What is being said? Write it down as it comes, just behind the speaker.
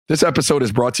This episode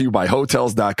is brought to you by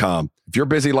Hotels.com. If you're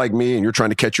busy like me and you're trying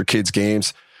to catch your kids'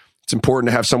 games, it's important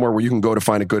to have somewhere where you can go to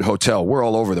find a good hotel. We're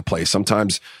all over the place.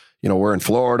 Sometimes, we're in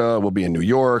Florida, we'll be in New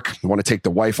York. We want to take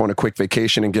the wife on a quick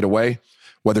vacation and get away.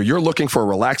 Whether you're looking for a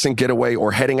relaxing getaway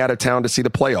or heading out of town to see the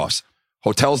playoffs,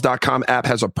 Hotels.com app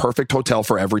has a perfect hotel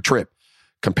for every trip.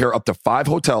 Compare up to 5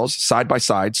 hotels side by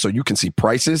side so you can see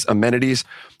prices, amenities,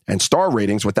 and star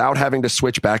ratings without having to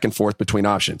switch back and forth between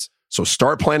options. So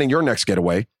start planning your next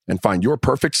getaway and find your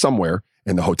perfect somewhere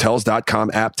in the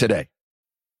Hotels.com app today.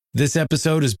 This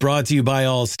episode is brought to you by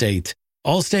Allstate.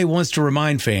 Allstate wants to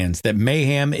remind fans that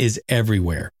mayhem is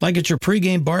everywhere, like at your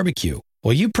pregame barbecue.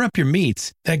 While you prep your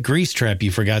meats, that grease trap you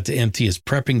forgot to empty is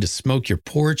prepping to smoke your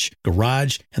porch,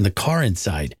 garage, and the car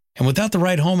inside. And without the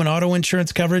right home and auto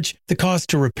insurance coverage, the cost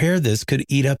to repair this could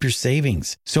eat up your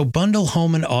savings. So bundle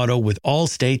home and auto with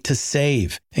Allstate to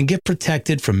save and get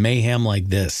protected from mayhem like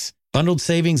this. Bundled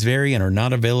savings vary and are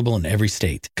not available in every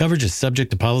state. Coverage is subject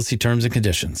to policy terms and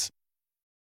conditions.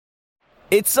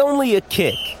 It's only a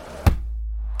kick,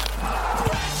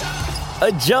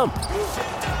 a jump,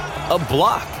 a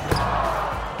block.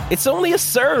 It's only a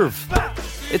serve.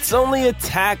 It's only a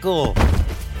tackle,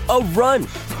 a run.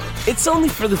 It's only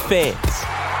for the fans.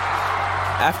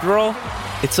 After all,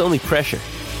 it's only pressure.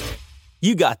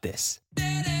 You got this.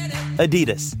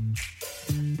 Adidas.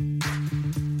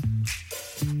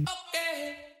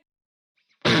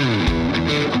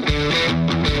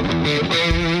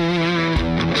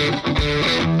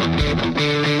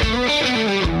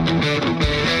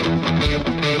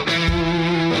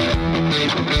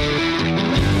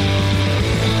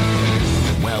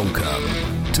 Welcome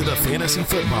to the Fantasy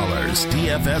Footballers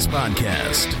DFS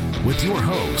podcast with your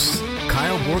hosts,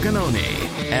 Kyle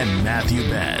Borgononi and Matthew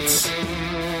Betts.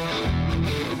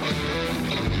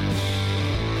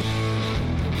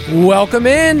 Welcome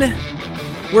in.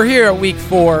 We're here at week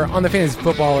 4 on the Fantasy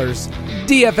Footballers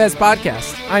DFS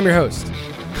podcast. I'm your host,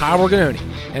 Kyle Borgononi,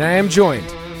 and I am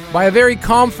joined by a very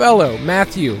calm fellow,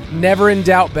 Matthew, never in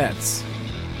doubt Betts.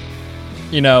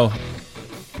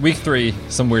 Week 3,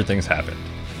 some weird things happened.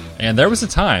 And there was a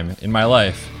time in my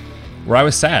life where I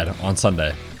was sad on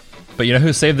Sunday. But you know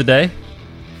who saved the day?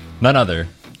 None other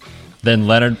than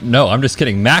Leonard. No, I'm just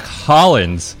kidding. Mac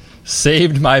Hollins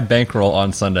saved my bankroll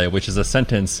on Sunday, which is a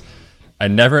sentence I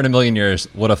never in a million years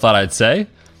would have thought I'd say,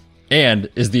 and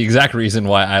is the exact reason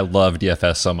why I love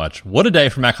DFS so much. What a day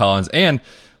for Mac Hollins. And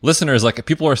listeners,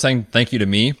 people are saying thank you to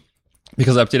me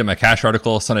because I updated my cash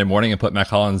article Sunday morning and put Mac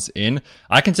Hollins in.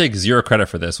 I can take zero credit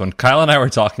for this. When Kyle and I were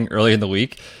talking early in the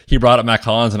week, he brought up Mac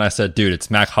Hollins, and I said, dude, it's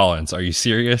Mac Hollins. Are you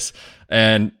serious?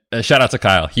 And shout out to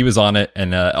Kyle. He was on it,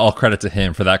 and all credit to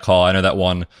him for that call. I know that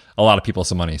won a lot of people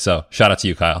some money. So shout out to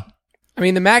you, Kyle. I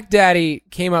mean, the Mac Daddy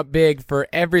came up big for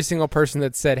every single person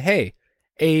that said, hey,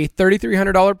 a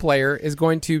 $3,300 player is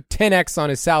going to 10x on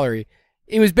his salary.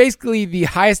 It was basically the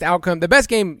highest outcome, the best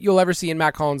game you'll ever see in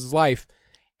Mac Hollins' life.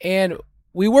 And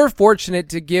we were fortunate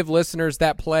to give listeners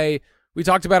that play. We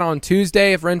talked about it on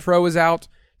Tuesday if Renfrow was out.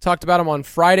 Talked about him on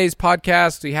Friday's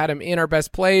podcast. We had him in our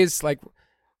best plays.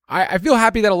 I feel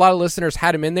happy that a lot of listeners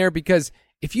had him in there because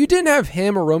if you didn't have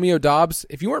him or Romeo Doubs,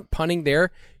 if you weren't punting there,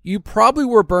 you probably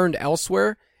were burned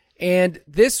elsewhere. And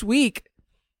this week,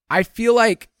 I feel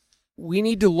like we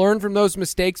need to learn from those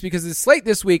mistakes because the slate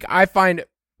this week I find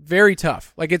very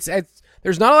tough.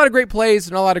 There's not a lot of great plays,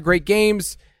 not a lot of great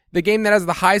games. The game that has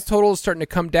the highest total is starting to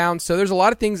come down. So there's a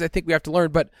lot of things I think we have to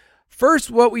learn. But first,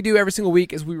 what we do every single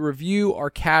week is we review our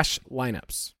cash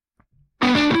lineups.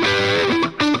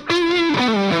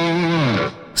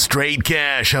 Straight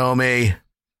cash, homie.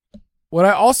 What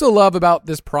I also love about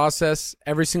this process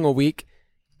every single week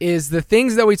is the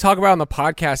things that we talk about on the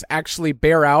podcast actually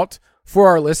bear out for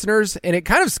our listeners. And it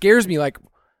kind of scares me.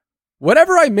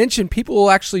 Whatever I mention, people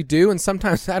will actually do. And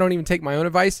sometimes I don't even take my own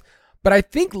advice. But I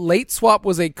think late swap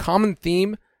was a common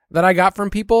theme that I got from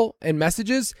people and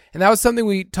messages. And that was something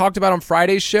we talked about on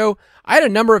Friday's show. I had a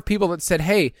number of people that said,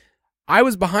 hey, I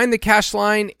was behind the cash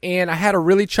line and I had a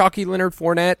really chalky Leonard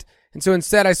Fournette. And so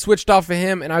instead I switched off of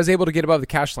him and I was able to get above the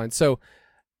cash line. So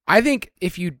I think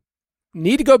if you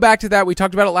need to go back to that, we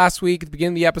talked about it last week at the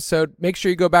beginning of the episode, make sure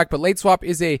you go back. But late swap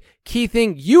is a key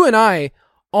thing. You and I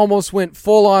almost went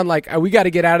full on we got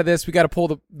to get out of this. We got to pull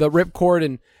the ripcord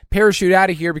and parachute out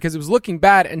of here because it was looking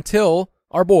bad until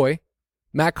our boy,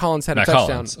 Mac Hollins, had a touchdown.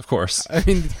 Hollins, of course. I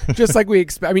mean, just like we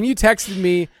expect. I mean, you texted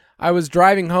me. I was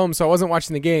driving home, so I wasn't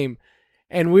watching the game.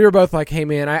 And we were both like, hey,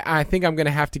 man, I think I'm going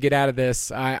to have to get out of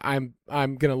this. I'm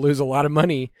going to lose a lot of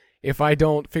money if I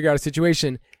don't figure out a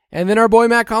situation. And then our boy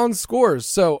Mac Hollins scores.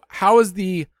 So how is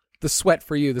the sweat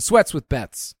for you? The sweats with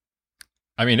bets.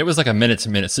 I mean, it was like a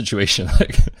minute-to-minute situation.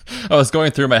 Like, I was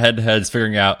going through my head-to-heads,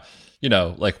 figuring out,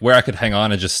 like where I could hang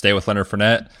on and just stay with Leonard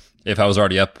Fournette if I was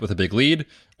already up with a big lead,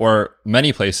 or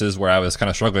many places where I was kind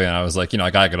of struggling and I was like,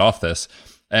 I gotta get off this.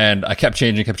 And I kept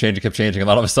changing. And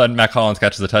all of a sudden, Matt Collins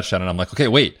catches a touchdown, and I'm like, okay,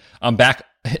 wait, I'm back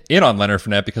in on Leonard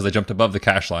Fournette because I jumped above the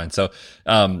cash line. So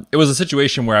it was a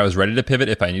situation where I was ready to pivot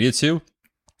if I needed to.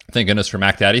 Thank goodness for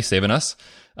Mac Daddy saving us.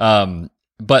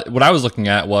 But what I was looking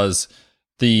at was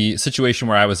the situation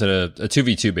where I was at a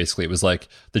 2v2, basically. It was like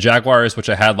the Jaguars, which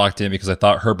I had locked in because I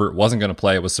thought Herbert wasn't going to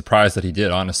play. I was surprised that he did,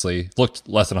 honestly. Looked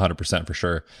less than 100% for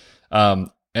sure.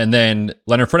 And then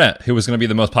Leonard Fournette, who was going to be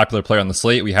the most popular player on the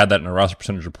slate. We had that in our roster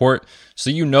percentage report. So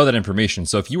that information.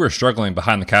 So if you were struggling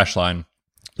behind the cash line,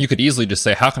 you could easily just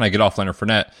say, how can I get off Leonard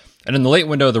Fournette? And in the late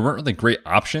window, there weren't really great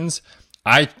options.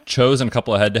 I chose in a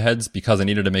couple of head-to-heads because I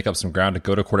needed to make up some ground to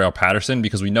go to Cordell Patterson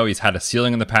because we know he's had a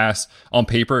ceiling in the past. On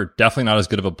paper, definitely not as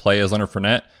good of a play as Leonard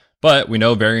Fournette, but we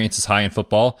know variance is high in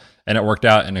football, and it worked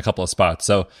out in a couple of spots.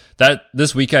 So that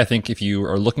this week, I think if you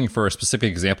are looking for a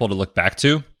specific example to look back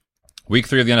to, Week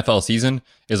 3 of the NFL season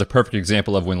is a perfect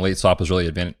example of when late swap was really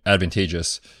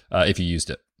advantageous if you used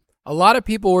it. A lot of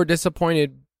people were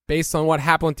disappointed based on what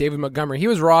happened with David Montgomery. He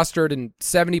was rostered in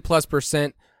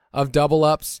 70+% of double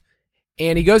ups,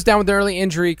 and he goes down with an early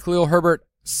injury. Khalil Herbert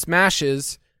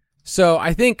smashes. So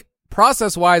I think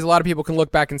process-wise, a lot of people can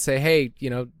look back and say, hey,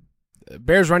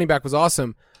 Bears running back was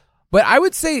awesome. But I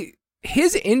would say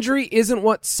his injury isn't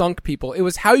what sunk people. It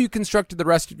was how you constructed the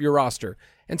rest of your roster.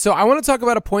 And so I want to talk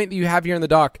about a point that you have here in the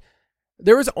doc.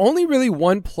 There was only really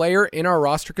one player in our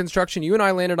roster construction. You and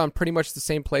I landed on pretty much the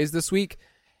same plays this week.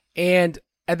 And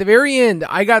at the very end,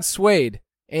 I got swayed.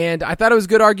 And I thought it was a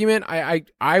good argument.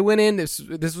 I went in. This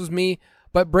was me.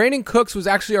 But Brandon Cooks was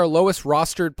actually our lowest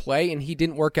rostered play, and he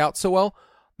didn't work out so well.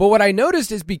 But what I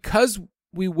noticed is because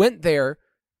we went there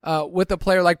with a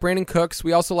player like Brandon Cooks,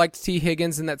 we also liked T.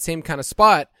 Higgins in that same kind of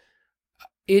spot.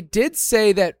 It did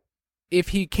say that if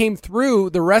he came through,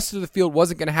 the rest of the field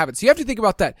wasn't going to have it. So you have to think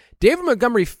about that. David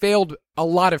Montgomery failed a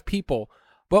lot of people,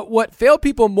 but what failed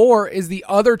people more is the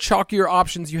other chalkier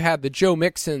options you had, the Joe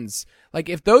Mixons. Like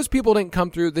if those people didn't come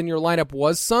through, then your lineup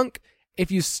was sunk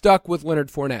if you stuck with Leonard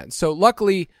Fournette. So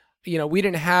luckily, we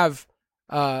didn't have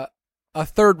a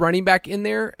third running back in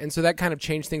there, and so that kind of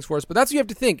changed things for us. But that's what you have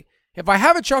to think. If I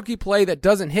have a chalky play that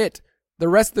doesn't hit, the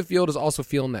rest of the field is also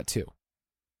feeling that too.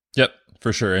 Yep,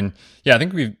 for sure. And yeah, I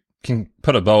think we can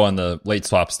put a bow on the late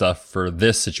swap stuff for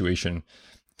this situation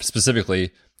specifically.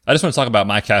 I just want to talk about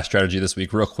my cash strategy this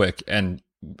week real quick. And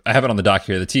I have it on the doc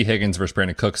here, the T. Higgins versus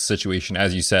Brandon Cooks situation.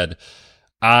 As you said,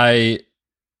 I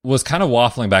was kind of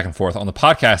waffling back and forth. On the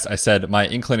podcast, I said my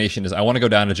inclination is I want to go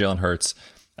down to Jalen Hurts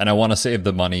and I want to save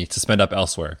the money to spend up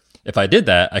elsewhere. If I did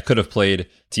that, I could have played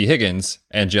T. Higgins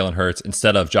and Jalen Hurts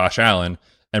instead of Josh Allen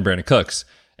and Brandon Cooks.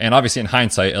 And obviously in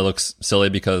hindsight, it looks silly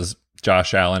because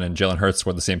Josh Allen and Jalen Hurts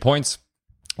scored the same points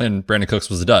and Brandon Cooks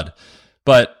was a dud.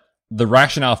 But the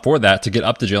rationale for that to get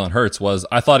up to Jalen Hurts was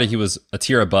I thought he was a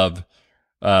tier above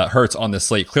Hurts on this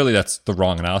slate. Clearly that's the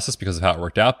wrong analysis because of how it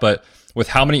worked out. But with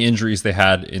how many injuries they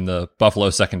had in the Buffalo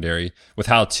secondary, with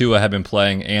how Tua had been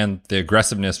playing and the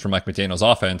aggressiveness from Mike McDaniel's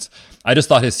offense, I just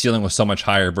thought his ceiling was so much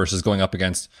higher versus going up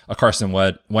against a Carson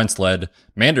Wentz-led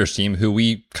Manders team who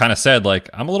we kind of said, like,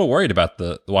 I'm a little worried about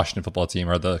the Washington football team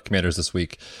or the Commanders this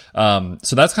week.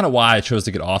 So that's kind of why I chose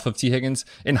to get off of T. Higgins.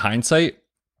 In hindsight,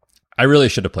 I really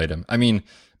should have played him. I mean,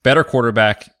 better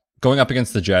quarterback, going up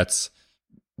against the Jets,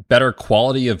 better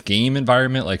quality of game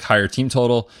environment, like higher team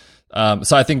total.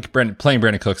 So I think playing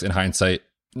Brandon Cooks in hindsight,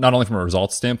 not only from a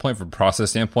results standpoint, from a process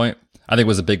standpoint, I think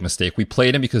was a big mistake. We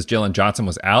played him because Jalen Johnson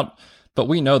was out, but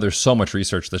we know there's so much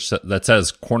research that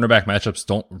says cornerback matchups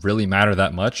don't really matter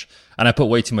that much, and I put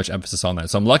way too much emphasis on that.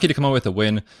 So I'm lucky to come up with a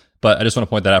win, but I just want to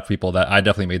point that out for people that I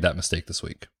definitely made that mistake this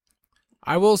week.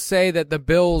 I will say that the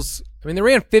Bills, they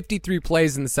ran 53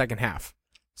 plays in the second half.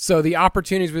 So the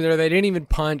opportunities were there. They didn't even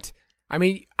punt.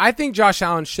 I think Josh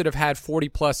Allen should have had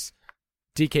 40-plus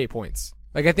DK points.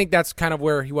 I think that's kind of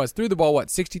where he was. Threw the ball,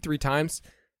 63 times?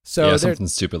 So yeah, something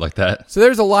stupid like that. So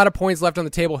there's a lot of points left on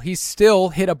the table. He still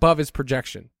hit above his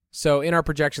projection. So in our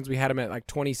projections, we had him at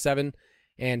 27,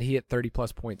 and he hit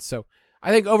 30-plus points. So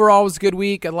I think overall it was a good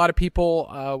week. A lot of people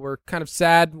were kind of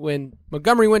sad when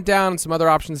Montgomery went down and some other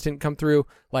options didn't come through.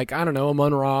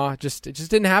 Amon-Ra. It just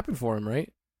didn't happen for him,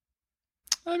 right?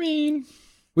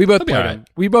 We both played him.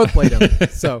 We both played him.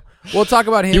 So we'll talk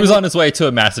about him. He was on his way to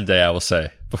a massive day, I will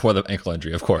say, before the ankle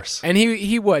injury, of course. And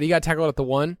he got tackled at the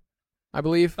 1, I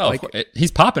believe. Oh,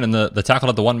 he's popping in the tackle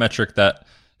at the 1 metric that,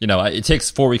 it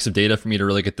takes 4 weeks of data for me to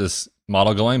really get this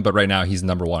model going, but right now he's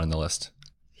number 1 in the list.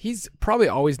 He's probably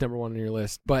always number 1 on your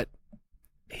list, but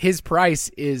his price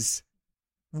is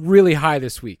really high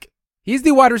this week. He's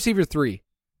the wide receiver 3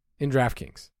 in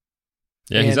DraftKings.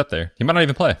 Yeah, he's up there. He might not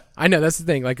even play. I know, that's the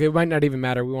thing. Like, it might not even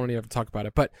matter. We won't even have to talk about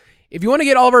it. But if you want to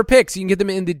get all of our picks, you can get them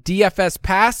in the DFS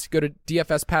Pass. Go to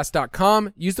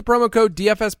dfspass.com. Use the promo code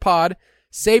DFSPod.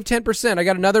 Save 10%. I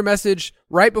got another message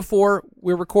right before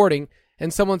we're recording,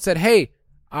 and someone said, hey,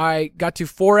 I got to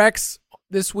 4X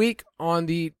this week on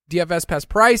the DFS Pass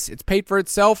price. It's paid for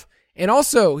itself. And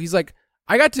also, he's like,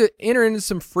 I got to enter into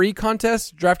some free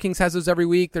contests. DraftKings has those every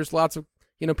week. There's lots of,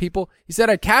 people. He said,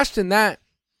 I cashed in that,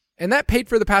 and that paid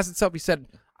for the pass itself. He said,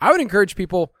 I would encourage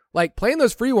people, like, playing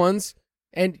those free ones,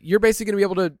 and you're basically going to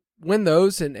be able to win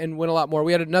those and win a lot more.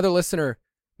 We had another listener,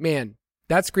 man,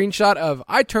 that screenshot of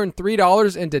I turned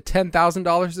 $3 into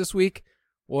 $10,000 this week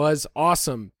was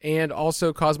awesome, and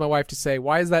also caused my wife to say,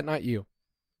 why is that not you?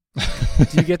 Do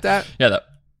you get that? Yeah,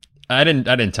 I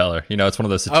didn't tell her. It's one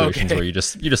of those situations where you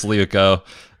just leave it go.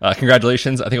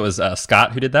 Congratulations. I think it was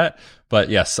Scott who did that. But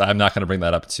yes, I'm not going to bring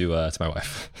that up to my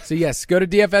wife. So yes, go to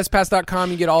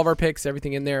dfspass.com. You get all of our picks,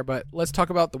 everything in there. But let's talk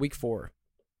about the week 4.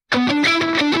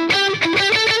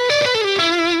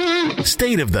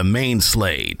 State of the main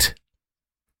slate.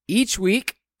 Each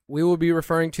week, we will be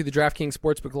referring to the DraftKings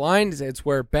Sportsbook lines. It's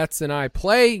where Bets and I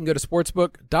play. You can go to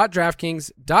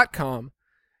sportsbook.draftkings.com.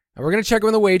 And we're going to check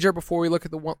on the wager before we look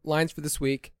at the lines for this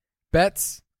week.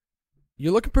 Bets,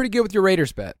 you're looking pretty good with your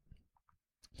Raiders bet.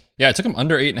 Yeah, I took them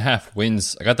under 8.5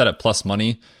 wins. I got that at plus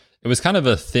money. It was kind of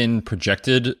a thin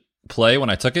projected play when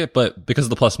I took it, but because of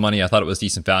the plus money, I thought it was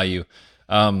decent value.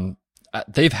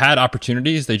 They've had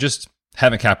opportunities. They just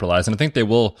haven't capitalized. And I think they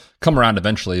will come around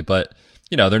eventually, but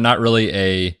they're not really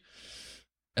a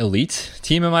elite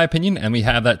team in my opinion, and we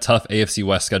have that tough AFC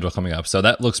West schedule coming up, so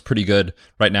that looks pretty good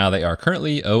right now. They are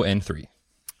currently 0-3.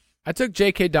 I took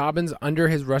J.K. Dobbins under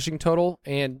his rushing total,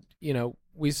 and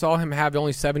we saw him have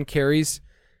only 7 carries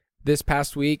this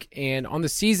past week, and on the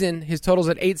season his total's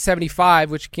at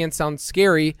 875, which can sound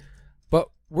scary, but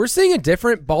we're seeing a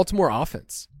different Baltimore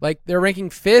offense. Like, they're ranking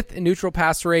 5th in neutral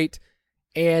pass rate,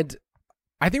 and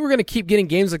I think we're going to keep getting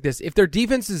games like this. If their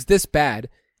defense is this bad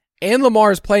and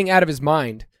Lamar is playing out of his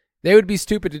mind, they would be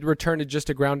stupid to return to just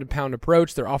a ground and pound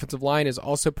approach. Their offensive line is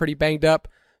also pretty banged up.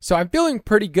 So I'm feeling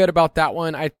pretty good about that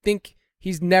one. I think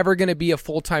he's never going to be a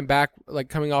full-time back, like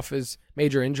coming off his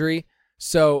major injury.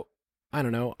 So I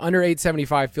don't know. Under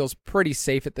 875 feels pretty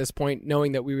safe at this point,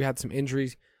 knowing that we had some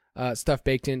injury stuff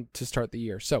baked in to start the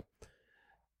year. So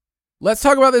let's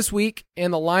talk about this week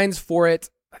and the lines for it.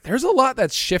 There's a lot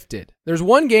that's shifted. There's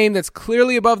one game that's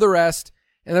clearly above the rest,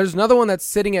 and there's another one that's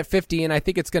sitting at 50, and I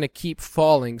think it's going to keep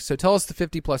falling. So tell us the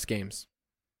 50-plus games.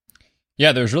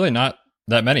 Yeah, there's really not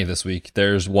that many this week.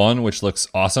 There's one which looks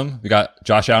awesome. We got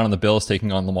Josh Allen and the Bills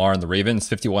taking on Lamar and the Ravens,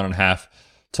 51.5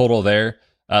 total there.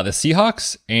 The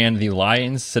Seahawks and the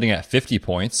Lions sitting at 50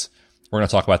 points. We're going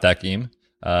to talk about that game.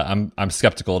 I'm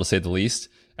skeptical, to say the least.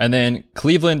 And then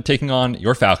Cleveland taking on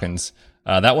your Falcons.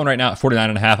 That one right now at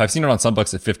 49.5. I've seen it on some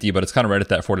books at 50, but it's kind of right at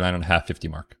that 49.5, 50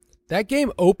 mark. That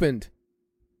game opened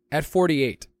at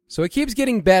 48. So it keeps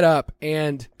getting bet up.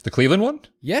 And the Cleveland one?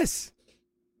 Yes.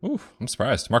 Ooh, I'm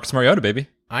surprised. Marcus Mariota, baby.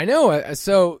 I know.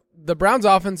 So the Browns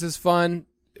offense is fun.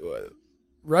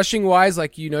 Rushing wise,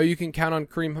 you can count on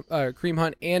Kareem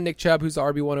Hunt and Nick Chubb, who's the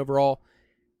RB1 overall.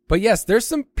 But yes, there's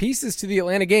some pieces to the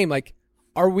Atlanta game. Like,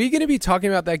 are we going to be talking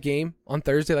about that game on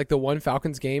Thursday, like the one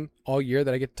Falcons game all year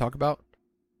that I get to talk about?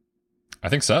 I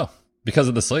think so, because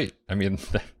of the slate. I mean,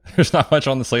 there's not much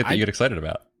on the slate that you get excited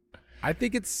about. I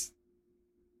think it's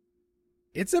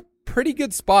a pretty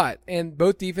good spot, and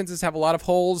both defenses have a lot of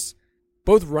holes.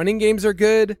 Both running games are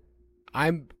good.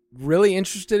 I'm really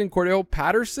interested in Cordell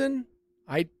Patterson.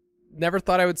 I never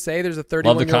thought I would say there's a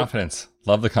 31-year-old.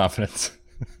 Love the confidence.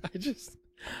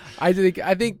 I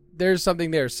think there's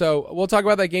something there. So we'll talk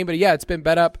about that game, but yeah, it's been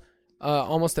bet up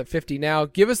almost at 50 now.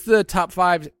 Give us the top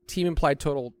 5 team implied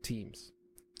total teams.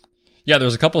 Yeah,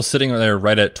 there's a couple sitting there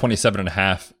right at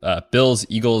 27.5. Bills,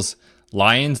 Eagles,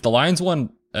 Lions. The Lions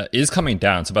one is coming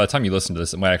down. So by the time you listen to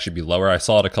this, it might actually be lower. I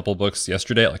saw it a couple books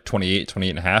yesterday at like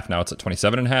 28.5. Now it's at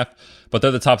 27.5. But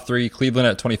they're the top 3. Cleveland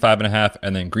at 25.5,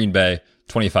 and then Green Bay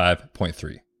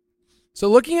 25.3. So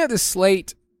looking at the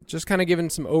slate, just kind of giving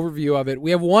some overview of it,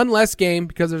 we have one less game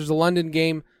because there's a London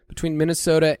game between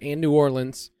Minnesota and New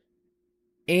Orleans,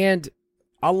 and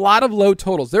a lot of low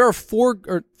totals. There are 4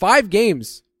 or 5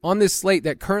 games on this slate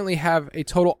that currently have a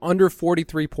total under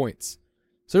 43 points.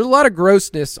 So there's a lot of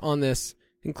grossness on this,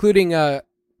 including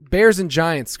Bears and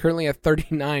Giants currently at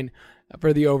 39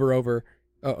 for the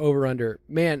over-under.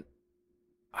 Man,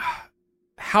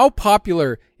 how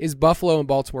popular is Buffalo and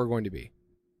Baltimore going to be?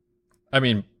 I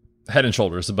mean, head and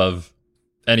shoulders above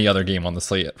any other game on the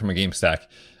slate from a game stack.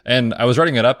 And I was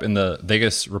writing it up in the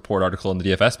Vegas Report article in the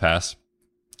DFS Pass.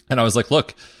 And I was like,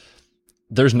 look,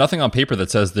 there's nothing on paper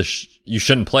that says this you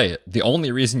shouldn't play it. The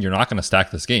only reason you're not going to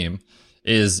stack this game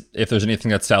is if there's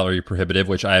anything that's salary prohibitive,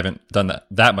 which I haven't done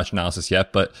that much analysis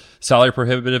yet, but salary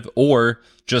prohibitive or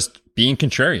just being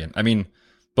contrarian. I mean,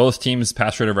 both teams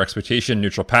pass rate over expectation,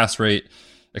 neutral pass rate,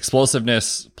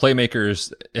 explosiveness,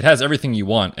 playmakers. It has everything you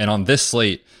want. And on this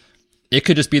slate, it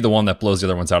could just be the one that blows the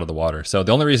other ones out of the water. So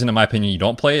the only reason, in my opinion, you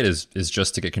don't play it is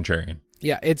just to get contrarian.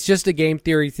 Yeah, it's just a game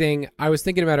theory thing. I was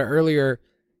thinking about it earlier.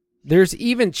 There's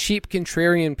even cheap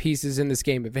contrarian pieces in this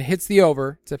game. If it hits the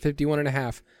over, it's at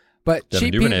 51.5. But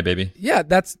Devin Duvernay, baby. Yeah,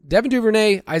 that's Devin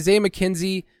Duvernay, Isaiah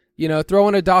McKenzie, throw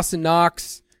in a Dawson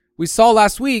Knox. We saw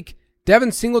last week,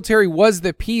 Devin Singletary was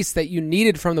the piece that you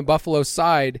needed from the Buffalo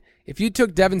side. If you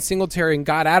took Devin Singletary and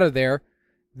got out of there,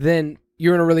 then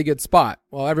you're in a really good spot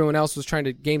while everyone else was trying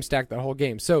to game stack the whole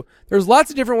game. So there's lots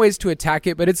of different ways to attack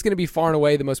it, but it's going to be far and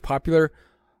away the most popular.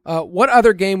 What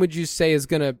other game would you say is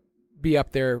going to be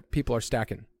up there people are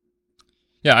stacking?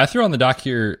 Yeah, I threw on the dock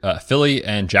here Philly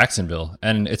and Jacksonville,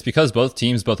 and it's because both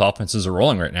offenses are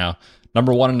rolling right now.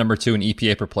 Number 1 and number 2 in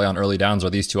EPA per play on early downs are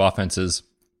these two offenses.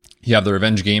 You have the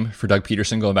revenge game for Doug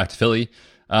Peterson going back to Philly.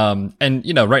 And,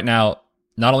 right now,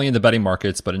 not only in the betting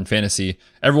markets, but in fantasy,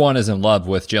 everyone is in love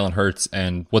with Jalen Hurts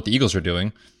and what the Eagles are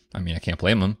doing. I mean, I can't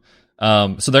blame them.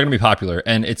 So they're going to be popular.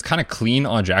 And it's kind of clean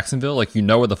on Jacksonville. Like,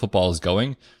 where the football is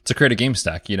going to create a game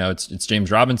stack. It's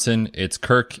James Robinson, it's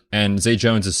Kirk, and Zay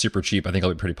Jones is super cheap. I think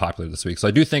it'll be pretty popular this week. So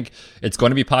I do think it's going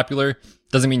to be popular.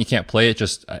 Doesn't mean you can't play it.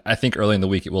 Just, I think early in the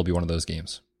week, it will be one of those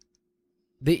games.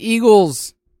 The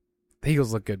Eagles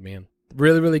look good, man.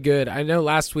 Really, really good. I know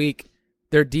last week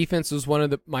their defense was one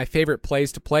of my favorite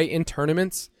plays to play in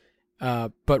tournaments.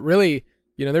 But really,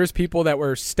 there's people that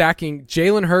were stacking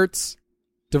Jalen Hurts,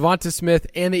 Devonta Smith,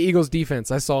 and the Eagles defense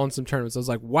I saw in some tournaments. I was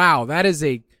like, wow, that is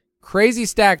a crazy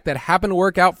stack that happened to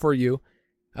work out for you.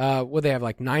 Would they have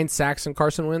like 9 sacks on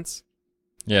Carson Wentz?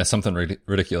 Yeah, something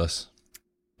ridiculous.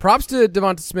 Props to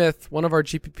Devonta Smith, one of our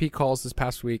GPP calls this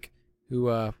past week,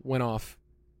 who went off.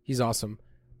 He's awesome.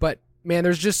 But, man,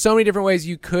 there's just so many different ways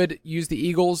you could use the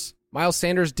Eagles. Miles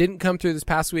Sanders didn't come through this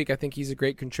past week. I think he's a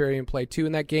great contrarian play, too,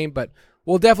 in that game. But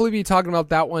we'll definitely be talking about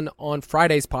that one on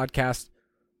Friday's podcast.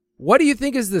 What do you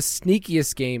think is the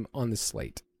sneakiest game on the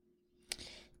slate?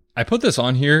 I put this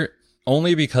on here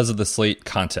only because of the slate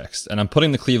context, and I'm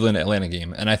putting the Cleveland-Atlanta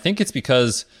game. And I think it's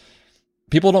because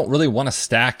people don't really want to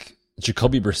stack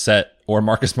Jacoby Brissett or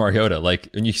Marcus Mariota. Like,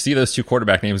 when you see those two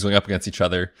quarterback names going up against each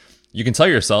other, you can tell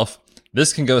yourself,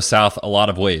 this can go south a lot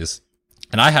of ways.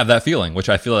 And I have that feeling, which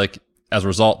I feel like, as a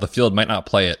result, the field might not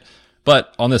play it.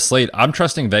 But on this slate, I'm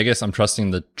trusting Vegas. I'm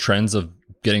trusting the trends of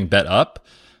getting bet up.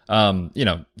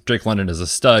 Drake London is a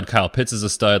stud. Kyle Pitts is a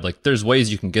stud. Like, there's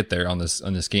ways you can get there on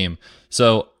this game.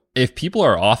 So if people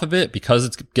are off of it because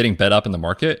it's getting bet up in the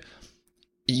market,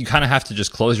 you kind of have to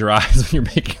just close your eyes when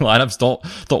you're making lineups.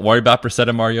 Don't worry about Brissett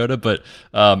and Mariota. But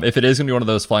if it is going to be one of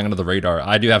those flying under the radar,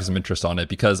 I do have some interest on it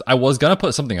because I was going to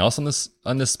put something else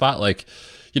on this spot, like,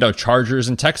 Chargers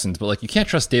and Texans. But like, you can't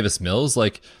trust Davis Mills,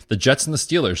 like the Jets and the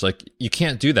Steelers. Like, you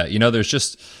can't do that.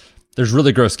 There's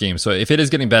really gross games. So if it is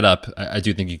getting bet up, I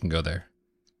do think you can go there.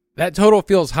 That total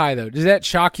feels high, though. Does that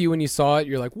shock you when you saw it?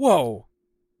 You're like, whoa.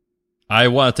 I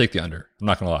want to take the under. I'm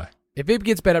not going to lie. If it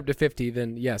gets bet up to 50,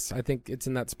 then yes, I think it's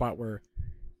in that spot where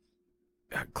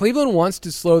Cleveland wants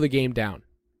to slow the game down.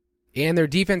 And their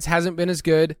defense hasn't been as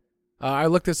good. I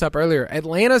looked this up earlier.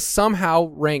 Atlanta somehow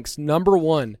ranks number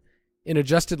 1 in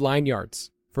adjusted line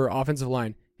yards for offensive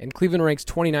line. And Cleveland ranks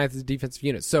 29th as a defensive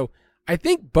unit. So I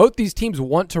think both these teams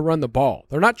want to run the ball.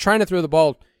 They're not trying to throw the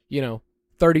ball,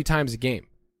 30 times a game.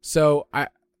 So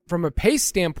from a pace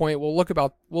standpoint, we'll look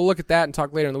at that and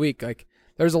talk later in the week. Like,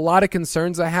 there's a lot of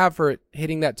concerns I have for it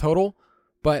hitting that total,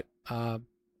 but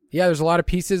there's a lot of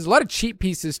pieces, a lot of cheap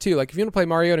pieces too. Like, if you want to play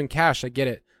Mariota and cash, I get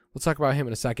it. We'll talk about him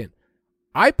in a second.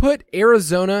 I put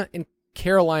Arizona and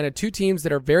Carolina, 2 teams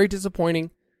that are very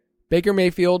disappointing. Baker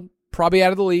Mayfield probably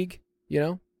out of the league.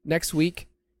 Next week.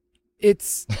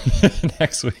 It's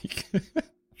next week.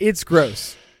 It's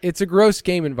gross. It's a gross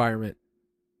game environment.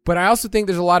 But I also think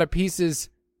there's a lot of pieces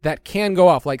that can go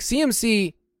off. Like,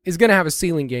 CMC is going to have a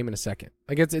ceiling game in a second.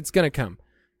 Like, it's going to come.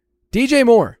 DJ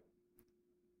Moore.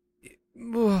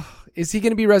 Is he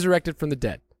going to be resurrected from the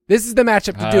dead? This is the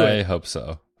matchup to do it. I hope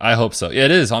so. Yeah,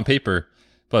 it is on paper.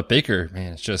 But Baker,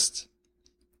 man, it's just,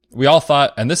 we all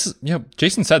thought, and this is,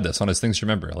 Jason said this on his Things to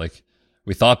Remember, like,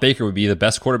 we thought Baker would be the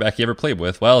best quarterback he ever played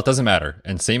with. Well, it doesn't matter.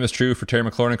 And same is true for Terry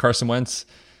McLaurin and Carson Wentz.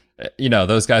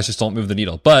 Those guys just don't move the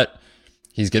needle. But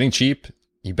he's getting cheap.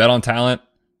 You bet on talent.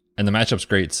 and the matchup's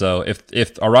great. So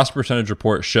if our roster percentage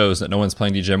report shows that no one's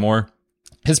playing DJ Moore,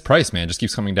 his price, man, just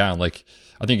keeps coming down. Like,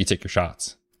 I think you take your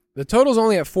shots. The total's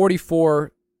only at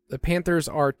 44. The Panthers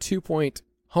are 2-point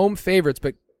home favorites,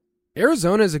 but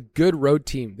Arizona is a good road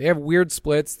team. They have weird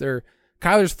splits.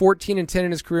 Kyler's 14-10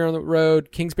 in his career on the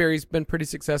road. Kingsbury's been pretty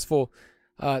successful.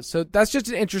 So that's just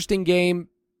an interesting game.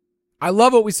 I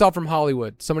love what we saw from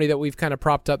Hollywood, somebody that we've kind of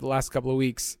propped up the last couple of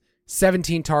weeks.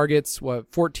 17 targets,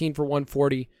 14 for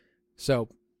 140. So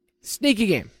sneaky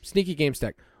game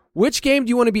stack. Which game do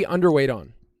you want to be underweight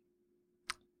on?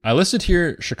 I listed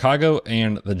here Chicago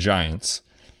and the Giants.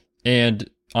 And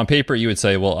on paper, you would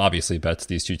say, well, obviously bets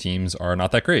these two teams are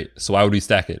not that great. So why would we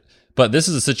stack it? But this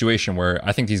is a situation where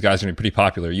I think these guys are going to be pretty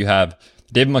popular. You have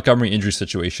David Montgomery injury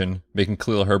situation, making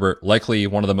Khalil Herbert likely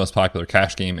one of the most popular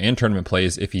cash game and tournament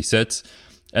plays if he sits.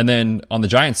 And then on the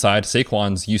Giants side,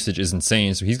 Saquon's usage is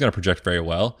insane, so he's going to project very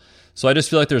well. So I just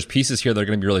feel like there's pieces here that are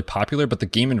going to be really popular, but the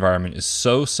game environment is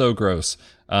so gross.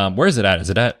 Where is it at? Is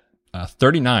it at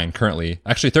 39 currently?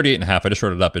 Actually, 38.5. I just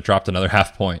wrote it up. It dropped another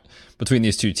half point between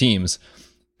these two teams.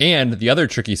 And the other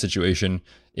tricky situation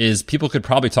is people could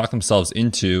probably talk themselves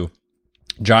into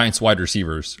Giants wide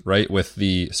receivers, right? With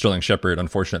the Sterling Shepard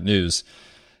unfortunate news.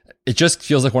 It just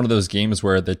feels like one of those games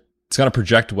where it's going to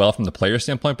project well from the player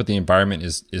standpoint, but the environment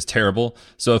is terrible.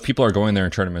 So if people are going there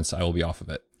in tournaments, I will be off of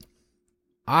it.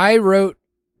 I wrote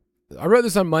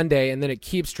this on Monday, and then it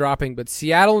keeps dropping, but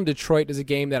Seattle and Detroit is a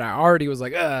game that I already was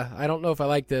like, I don't know if I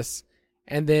like this.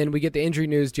 And then we get the injury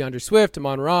news, DeAndre Swift,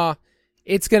 Amon-Ra.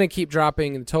 It's going to keep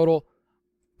dropping in the total,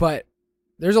 but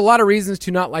there's a lot of reasons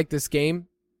to not like this game.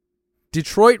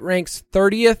 Detroit ranks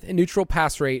 30th in neutral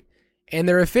pass rate, and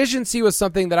their efficiency was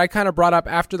something that I kind of brought up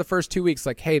after the first 2 weeks.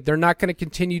 Like, hey, they're not going to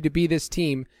continue to be this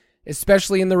team,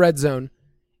 especially in the red zone.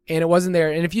 And it wasn't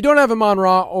there. And if you don't have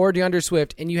Amon-Ra or DeAndre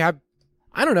Swift, and you have,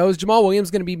 I don't know, is Jamal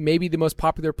Williams going to be maybe the most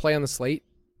popular play on the slate?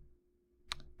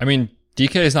 I mean,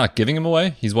 DK is not giving him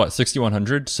away. He's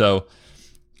 6,100. So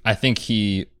I think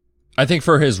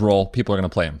for his role, people are going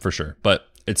to play him for sure. But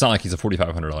it's not like he's a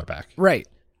 $4,500 back. Right.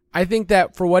 I think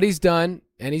that for what he's done,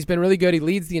 and he's been really good, he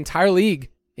leads the entire league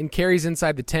in carries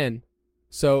inside the 10.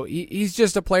 So he's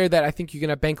just a player that I think you can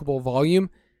have bankable volume.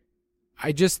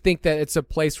 I just think that it's a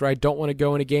place where I don't want to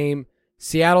go in a game.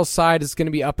 Seattle's side is going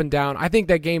to be up and down. I think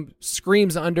that game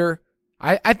screams under.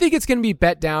 I think it's going to be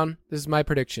bet down. This is my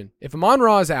prediction. If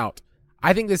Amon-Ra is out,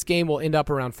 I think this game will end up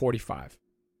around 45.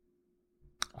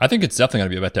 I think it's definitely going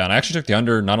to be a bet down. I actually took the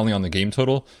under not only on the game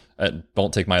total.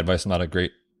 Don't take my advice. I'm not a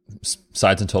great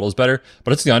sides and totals better,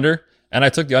 but it's the under. And I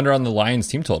took the under on the Lions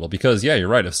team total because, yeah, you're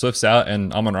right. If Swift's out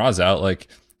and Amon-Ra's out, like,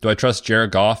 do I trust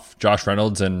Jared Goff, Josh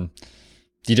Reynolds, and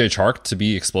DJ Chark to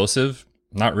be explosive?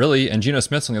 Not really. And Geno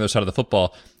Smith's on the other side of the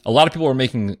football. A lot of people were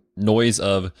making noise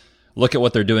of, look at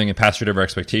what they're doing in pass rate over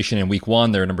expectation in week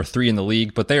 1. They're number 3 in the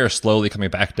league, but they are slowly coming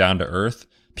back down to earth.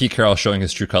 Pete Carroll showing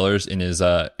his true colors in his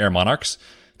Air Monarchs,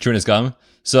 chewing his gum.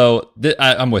 So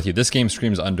I'm with you. This game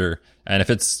screams under. And if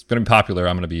it's going to be popular,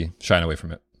 I'm going to be shying away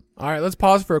from it. All right, let's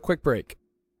pause for a quick break.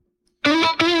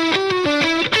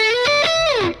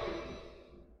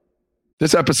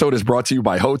 This episode is brought to you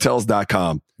by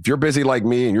Hotels.com. If you're busy like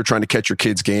me and you're trying to catch your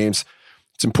kids' games,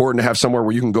 it's important to have somewhere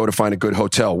where you can go to find a good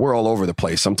hotel. We're all over the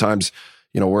place. Sometimes,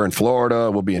 we're in Florida,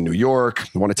 we'll be in New York.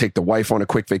 You want to take the wife on a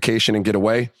quick vacation and get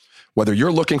away? Whether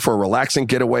you're looking for a relaxing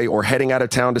getaway or heading out of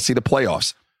town to see the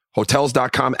playoffs,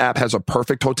 Hotels.com app has a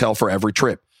perfect hotel for every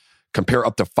trip. Compare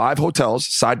up to 5 hotels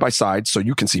side by side so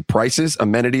you can see prices,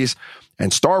 amenities,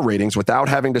 and star ratings without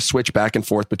having to switch back and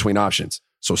forth between options.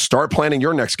 So start planning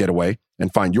your next getaway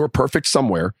and find your perfect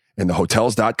somewhere in the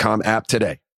Hotels.com app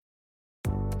today.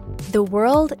 The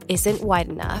world isn't wide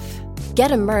enough.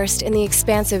 Get immersed in the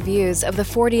expansive views of the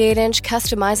 48-inch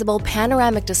customizable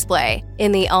panoramic display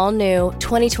in the all-new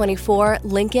 2024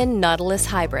 Lincoln Nautilus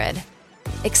Hybrid.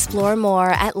 Explore more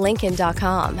at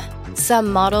Lincoln.com.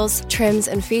 Some models, trims,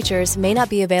 and features may not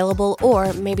be available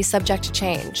or may be subject to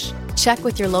change. Check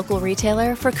with your local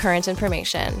retailer for current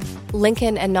information.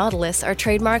 Lincoln and Nautilus are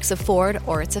trademarks of Ford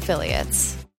or its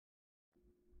affiliates.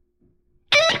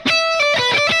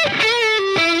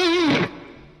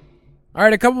 All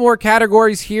right, a couple more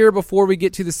categories here before we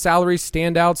get to the salary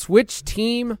standouts. Which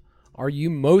team are you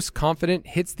most confident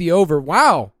hits the over?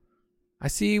 Wow. I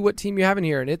see what team you have in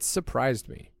here, and it surprised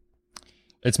me.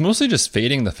 It's mostly just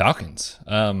fading the Falcons.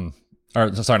 Not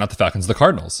the Falcons, the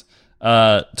Cardinals.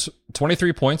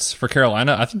 23 points for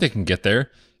Carolina. I think they can get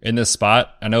there in this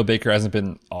spot. I know Baker hasn't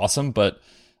been awesome, but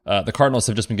the Cardinals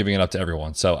have just been giving it up to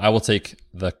everyone. So I will take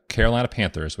the Carolina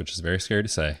Panthers, which is very scary to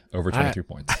say, over 23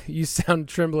 points. You sound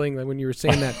trembling when you were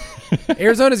saying that.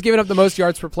 Arizona's given up the most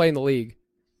yards per play in the league.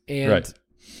 And right.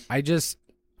 I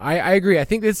agree. I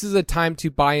think this is a time to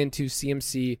buy into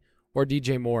CMC or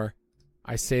DJ Moore.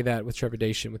 I say that with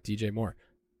trepidation with DJ Moore.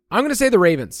 I'm going to say the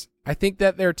Ravens. I think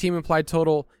that their team implied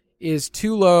total is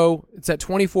too low. It's at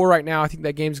 24 right now. I think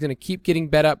that game's going to keep getting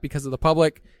bet up because of the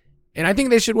public. And I think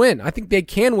they should win. I think they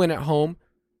can win at home.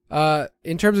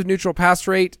 In terms of neutral pass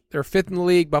rate, they're 5th in the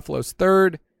league. Buffalo's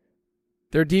 3rd.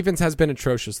 Their defense has been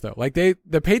atrocious, though. Like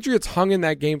the Patriots hung in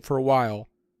that game for a while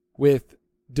with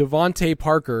Devontae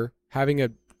Parker having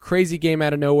a crazy game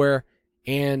out of nowhere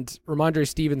and Ramondre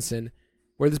Stevenson,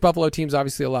 where this Buffalo team's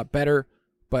obviously a lot better.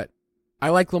 But I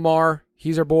like Lamar.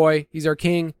 He's our boy. He's our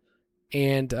king.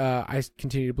 And I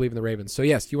continue to believe in the Ravens. So,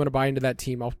 yes, you want to buy into that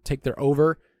team, I'll take their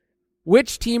over.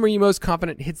 Which team are you most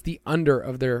confident hits the under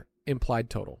of their implied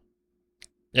total?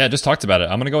 Yeah, I just talked about it.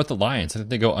 I'm going to go with the Lions. I think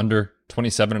they go under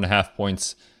 27.5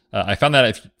 points. I found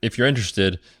that if you're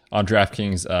interested on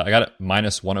DraftKings, I got it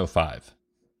minus 105.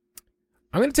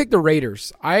 I'm going to take the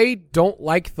Raiders. I don't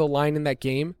like the line in that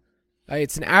game.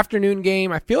 It's an afternoon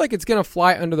game. I feel like it's going to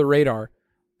fly under the radar.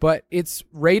 But it's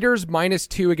Raiders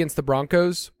 -2 against the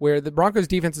Broncos, where the Broncos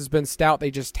defense has been stout.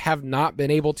 They just have not been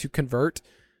able to convert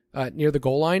near the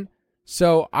goal line.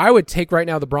 So I would take right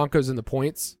now the Broncos in the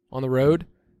points on the road.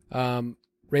 Raiders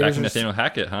backing Nathaniel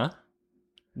Hackett, huh?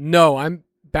 No, I'm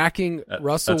backing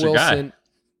Russell that's your guy. Wilson.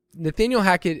 Nathaniel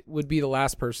Hackett would be the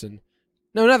last person.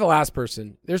 No, not the last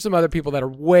person. There's some other people that are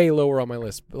way lower on my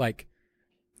list. Like,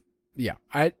 yeah,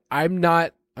 I'm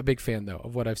not a big fan, though,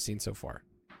 of what I've seen so far.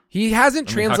 He hasn't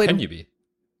translated. How can you be?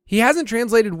 He hasn't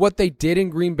translated what they did in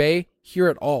Green Bay here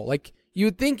at all. Like, you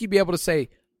would think you'd be able to say,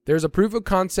 there's a proof of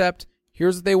concept,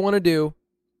 here's what they want to do,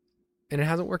 and it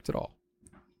hasn't worked at all.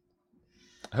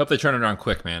 I hope they turn it around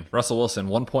quick, man. Russell Wilson,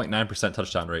 1.9%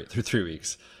 touchdown rate through 3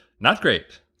 weeks. Not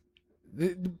great.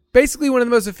 Basically, one of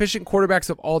the most efficient quarterbacks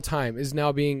of all time is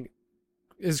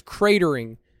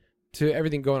cratering to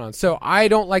everything going on. So I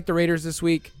don't like the Raiders this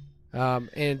week.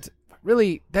 And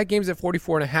really, that game's at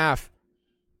 44.5.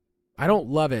 I don't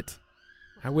love it.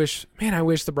 I wish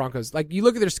the Broncos, like, you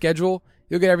look at their schedule,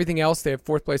 you look at everything else, they have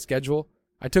 4th place schedule.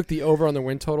 I took the over on their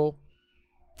win total.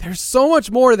 There's so much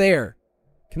more there.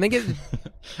 Can they get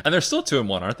And they're still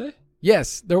 2-1, aren't they?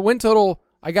 Yes, their win total,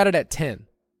 I got it at 10. Do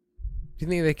you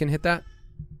think they can hit that?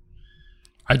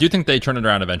 I do think they turn it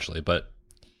around eventually, but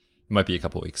it might be a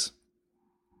couple weeks.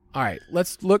 All right,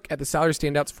 let's look at the salary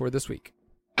standouts for this week.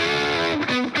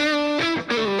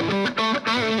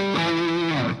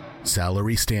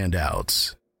 Salary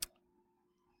standouts. I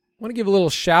want to give a little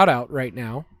shout out right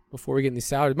now before we get in these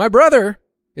salaries. My brother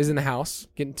is in the house,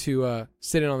 getting to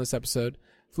sit in on this episode.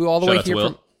 Flew all the way here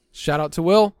from. Shout out to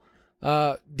Will,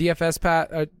 DFS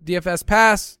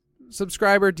Pass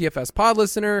subscriber, DFS Pod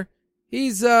listener.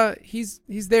 He's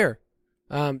there.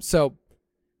 So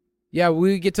yeah,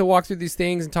 we get to walk through these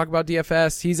things and talk about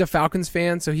DFS. He's a Falcons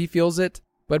fan, so he feels it.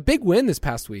 But big win this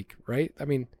past week, right? I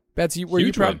mean, Betsy, were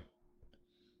you proud?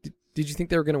 Did you think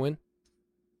they were going to win?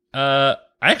 I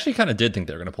actually kind of did think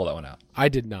they were going to pull that one out. I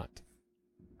did not.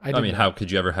 How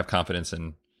could you ever have confidence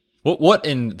in what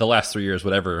in the last 3 years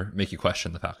would ever make you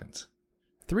question the Falcons?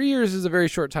 3 years is a very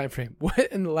short time frame. What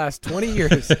in the last 20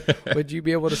 years would you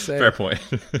be able to say Fair point.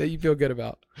 that you feel good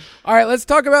about? All right, let's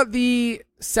talk about the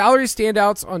salary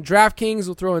standouts on DraftKings.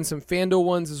 We'll throw in some FanDuel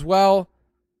ones as well.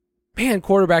 Man,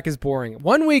 quarterback is boring.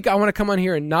 1 week I want to come on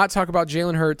here and not talk about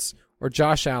Jalen Hurts or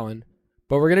Josh Allen,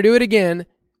 but we're going to do it again.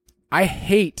 I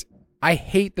hate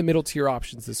the middle tier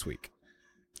options this week.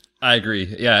 I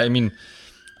agree. Yeah, I mean,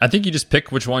 I think you just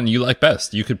pick which one you like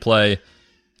best. You could play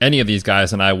any of these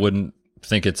guys, and I wouldn't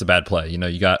think it's a bad play. You know,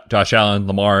 you got Josh Allen,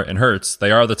 Lamar, and Hurts.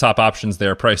 They are the top options. They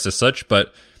are priced as such,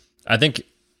 but I think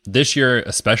this year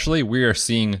especially, we are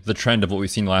seeing the trend of what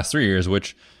we've seen the last 3 years,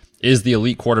 which is the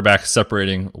elite quarterback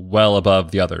separating well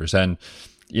above the others. And,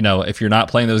 you know, if you're not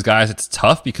playing those guys, it's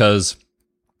tough because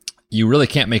you really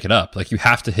can't make it up. Like, you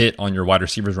have to hit on your wide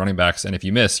receivers, running backs, and if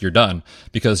you miss, you're done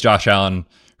because Josh Allen,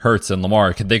 Hurts, and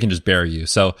Lamar, they can just bury you.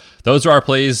 So those are our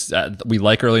plays that we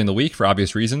like early in the week for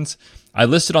obvious reasons. I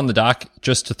listed on the doc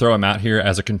just to throw him out here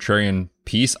as a contrarian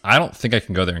piece. I don't think I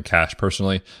can go there in cash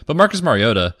personally, but Marcus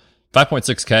Mariota,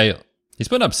 5.6K, he's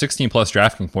putting up 16 plus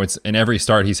DraftKings points in every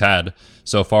start he's had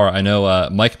so far. I know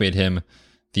Mike made him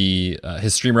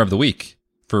his streamer of the week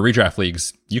for redraft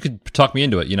leagues. You could talk me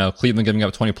into it. You know, Cleveland giving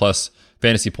up 20 plus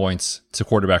fantasy points to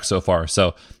quarterbacks so far.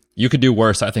 So you could do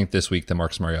worse, I think, this week than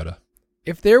Marcus Mariota.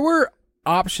 If there were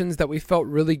options that we felt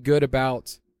really good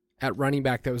about at running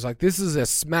back that was like, this is a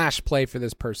smash play for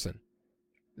this person,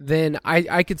 then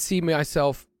I could see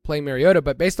myself playing Mariota.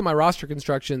 But based on my roster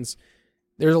constructions,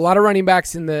 there's a lot of running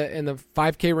backs in the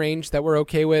 5K range that we're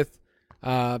okay with.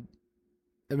 And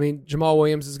I mean, Jamal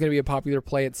Williams is going to be a popular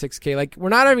play at 6K. Like, we're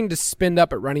not having to spend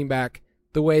up at running back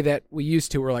the way that we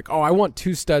used to. We're like, oh, I want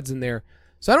 2 studs in there.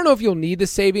 So I don't know if you'll need the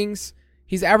savings.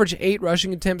 He's averaged 8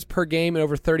 rushing attempts per game and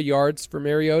over 30 yards for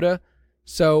Mariota.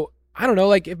 So I don't know.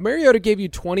 Like, if Mariota gave you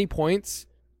 20 points,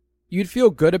 you'd feel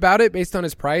good about it based on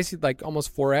his price. He'd like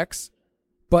almost 4x.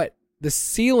 But the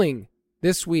ceiling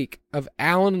this week of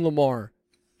Allen and Lamar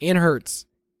and Hurts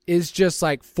is just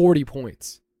like 40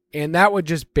 points. And that would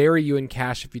just bury you in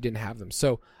cash if you didn't have them.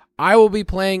 So I will be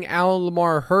playing Allen,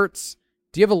 Lamar, Hurts.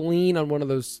 Do you have a lean on one of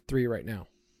those 3 right now?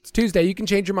 It's Tuesday. You can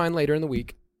change your mind later in the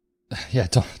week. Yeah,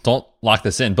 don't lock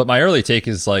this in. But my early take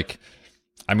is like,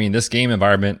 I mean, this game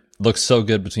environment looks so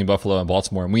good between Buffalo and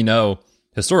Baltimore. And we know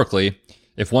historically,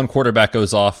 if one quarterback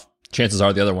goes off, chances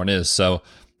are the other one is. So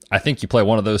I think you play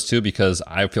one of those 2 because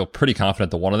I feel pretty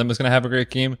confident that one of them is going to have a great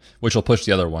game, which will push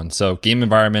the other one. So game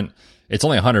environment, it's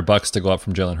only $100 to go up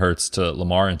from Jalen Hurts to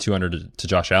Lamar and $200 to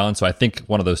Josh Allen. So I think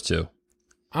one of those 2.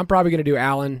 I'm probably going to do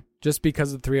Allen just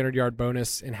because of the 300-yard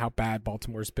bonus and how bad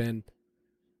Baltimore's been.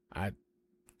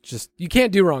 You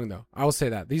can't do wrong, though. I will say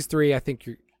that. These 3, I think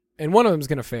and one of them is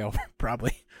going to fail,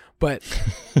 probably. But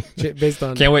based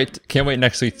on... Can't wait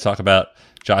next week to talk about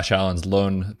Josh Allen's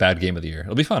lone bad game of the year.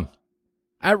 It'll be fun.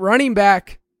 At running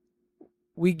back,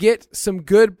 we get some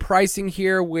good pricing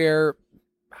here where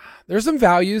there's some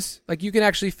values. Like, you can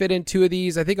actually fit in 2 of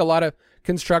these. I think a lot of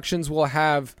constructions will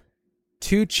have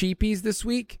 2 cheapies this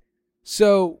week.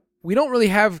 So we don't really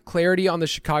have clarity on the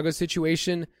Chicago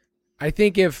situation. I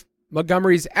think if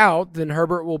Montgomery's out, then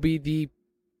Herbert will be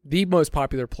the most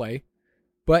popular play.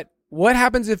 But what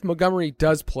happens if Montgomery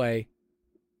does play?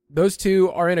 Those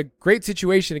 2 are in a great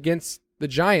situation against the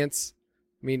Giants.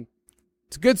 I mean,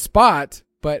 it's a good spot,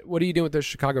 but what are you doing with those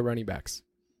Chicago running backs?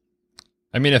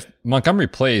 I mean, if Montgomery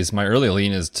plays, my early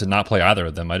lean is to not play either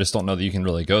of them. I just don't know that you can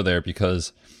really go there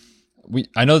because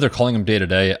I know they're calling him day to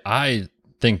day. I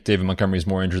think David Montgomery is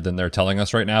more injured than they're telling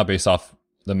us right now based off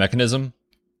the mechanism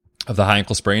of the high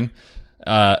ankle sprain.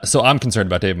 So I'm concerned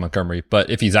about David Montgomery, but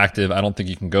if he's active, I don't think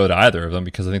you can go to either of them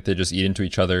because I think they just eat into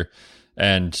each other.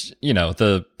 And, you know,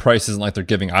 the price isn't like they're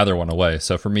giving either one away.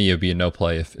 So for me, it would be a no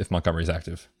play if Montgomery's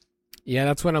active. Yeah,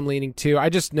 that's what I'm leaning to. I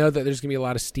just know that there's going to be a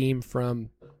lot of steam from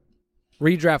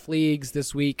redraft leagues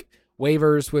this week,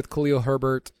 waivers with Khalil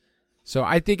Herbert. So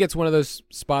I think it's one of those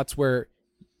spots where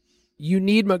you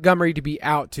need Montgomery to be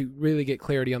out to really get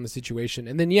clarity on the situation.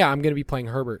 And then, yeah, I'm going to be playing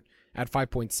Herbert at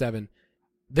 5.7.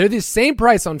 They're the same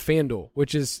price on FanDuel,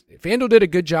 which is FanDuel did a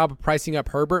good job of pricing up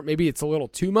Herbert. Maybe it's a little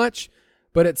too much,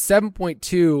 but at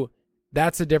 7.2,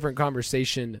 that's a different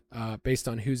conversation based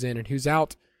on who's in and who's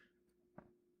out.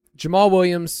 Jamal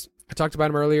Williams, I talked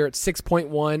about him earlier at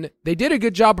 6.1. They did a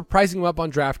good job of pricing him up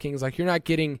on DraftKings. Like, you're not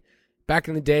getting back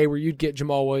in the day where you'd get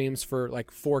Jamal Williams for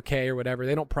like 4K or whatever.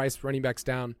 They don't price running backs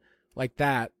down like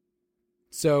that.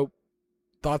 So,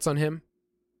 thoughts on him?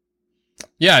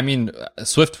 Yeah, I mean,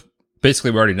 Swift,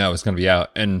 basically we already know is going to be out.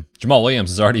 And Jamal Williams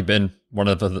has already been one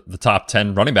of the top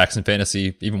 10 running backs in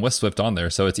fantasy, even with Swift on there.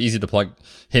 So it's easy to plug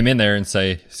him in there and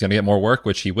say he's going to get more work,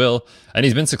 which he will. And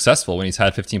he's been successful when he's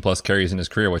had 15 plus carries in his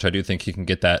career, which I do think he can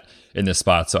get that in this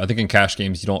spot. So I think in cash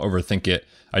games, you don't overthink it.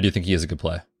 I do think he is a good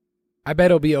play. I bet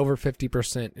it'll be over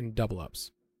 50% in double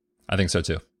ups. I think so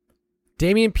too.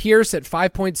 Dameon Pierce at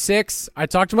 5.6. I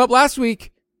talked him up last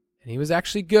week and he was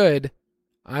actually good.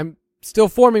 I'm still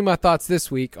forming my thoughts this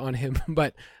week on him,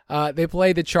 but they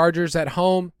play the Chargers at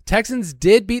home. Texans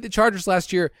did beat the Chargers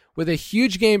last year with a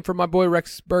huge game from my boy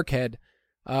Rex Burkhead.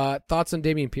 Thoughts on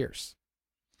Dameon Pierce?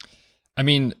 I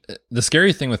mean, the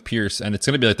scary thing with Pierce, and it's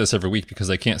going to be like this every week because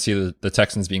I can't see the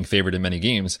Texans being favored in many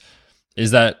games,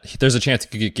 is that there's a chance he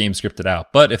could get games scripted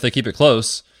out. But if they keep it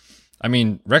close, I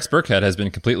mean, Rex Burkhead has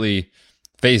been completely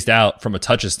phased out from a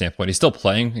touches standpoint. He's still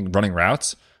playing and running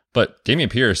routes, but Dameon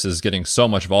Pierce is getting so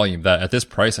much volume that at this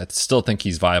price, I still think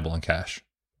he's viable in cash.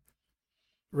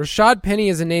 Rashad Penny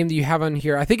is a name that you have on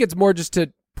here. I think it's more just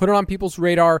to put it on people's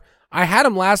radar. I had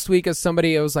him last week as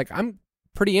somebody I was like, I'm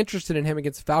pretty interested in him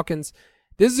against the Falcons.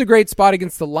 This is a great spot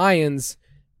against the Lions,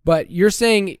 but you're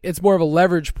saying it's more of a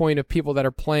leverage point of people that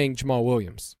are playing Jamal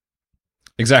Williams.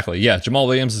 Exactly. Yeah. Jamal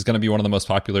Williams is going to be one of the most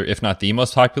popular, if not the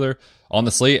most popular on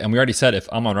the slate. And we already said if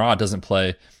Amon-Ra doesn't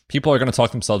play, people are going to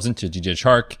talk themselves into DJ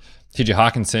Chark, TJ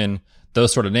Hawkinson,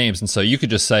 those sort of names. And so you could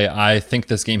just say, I think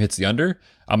this game hits the under.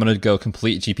 I'm going to go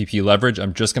complete GPP leverage.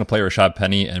 I'm just going to play Rashad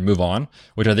Penny and move on,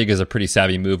 which I think is a pretty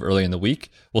savvy move early in the week.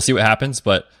 We'll see what happens,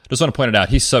 but just want to point it out.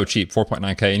 He's so cheap,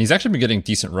 4.9K, and he's actually been getting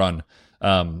decent run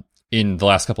in the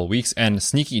last couple of weeks. And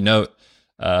sneaky note,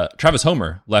 Travis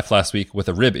Homer left last week with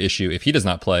a rib issue. If he does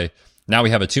not play, Now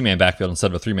we have a 2-man backfield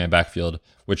instead of a 3-man backfield,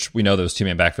 which we know those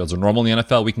 2-man backfields are normal in the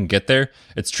NFL. We can get there.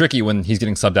 It's tricky when he's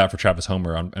getting subbed out for Travis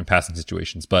Homer in passing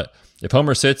situations. But if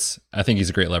Homer sits, I think he's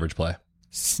a great leverage play.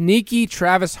 Sneaky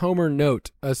Travis Homer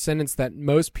note, a sentence that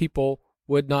most people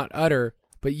would not utter,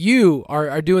 but you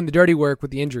are doing the dirty work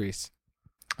with the injuries.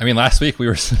 I mean, last week we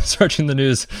were searching the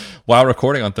news while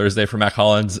recording on Thursday for Mac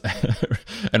Hollins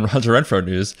and Hunter Renfrow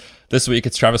news. This week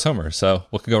it's Travis Homer, so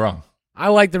what could go wrong? I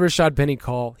like the Rashad Penny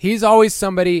call. He's always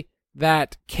somebody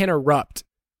that can erupt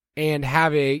and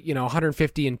have a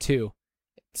 150-2.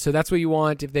 So that's what you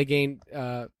want if they gain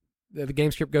the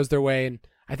game script goes their way. And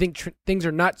I think things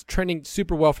are not trending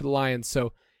super well for the Lions.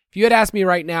 So if you had asked me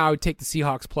right now, I would take the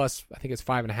Seahawks plus. I think it's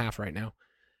 5.5 right now.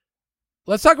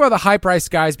 Let's talk about the high price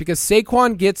guys because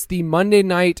Saquon gets the Monday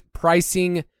night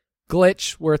pricing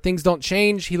glitch where things don't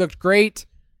change. He looked great.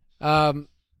 At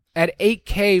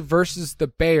 $8K versus the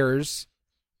Bears,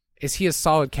 is he a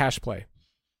solid cash play?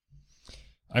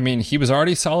 I mean, he was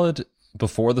already solid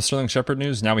before the Sterling Shepard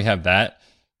news. Now we have that.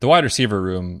 The wide receiver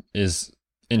room is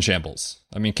in shambles.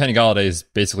 I mean, Kenny Golladay is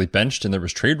basically benched and there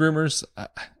was trade rumors.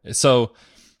 So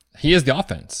he is the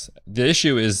offense. The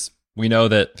issue is we know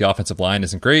that the offensive line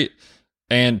isn't great.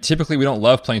 And typically we don't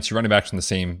love playing two running backs in the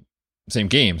same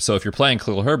game. So if you're playing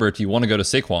Khalil Herbert, you want to go to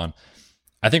Saquon.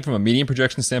 I think from a median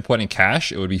projection standpoint in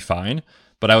cash, it would be fine,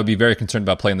 but I would be very concerned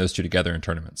about playing those two together in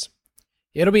tournaments.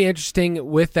 It'll be interesting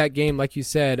with that game, like you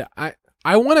said.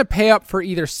 I want to pay up for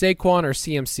either Saquon or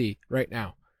CMC right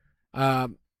now.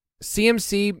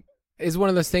 CMC is one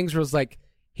of those things where it's like,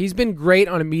 he's been great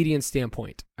on a median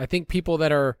standpoint. I think people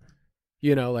that are,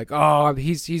 like, oh,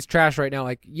 he's trash right now.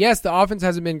 Like, yes, the offense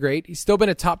hasn't been great. He's still been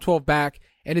a top 12 back,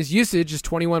 and his usage is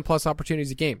 21 plus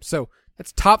opportunities a game. So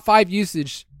that's top 5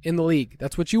 usage in the league.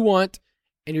 That's what you want,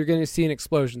 and you're going to see an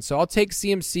explosion. So I'll take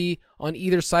CMC on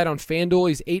either side on FanDuel.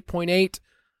 He's 8.8,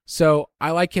 so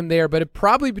I like him there. But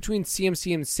probably between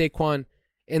CMC and Saquon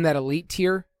in that elite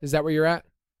tier. Is that where you're at?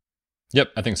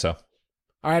 Yep, I think so.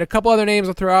 All right, a couple other names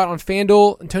I'll throw out on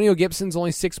FanDuel. Antonio Gibson's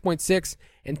only 6.6,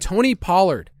 and Tony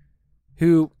Pollard,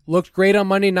 who looked great on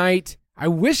Monday night. I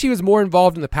wish he was more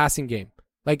involved in the passing game.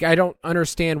 Like, I don't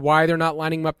understand why they're not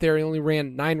lining him up there. He only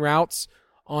ran 9 routes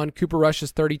on Cooper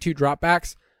Rush's 32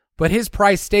 dropbacks, but his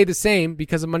price stayed the same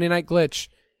because of Monday Night Glitch.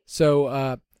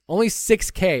 So only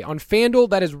 $6K. On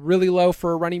FanDuel, that is really low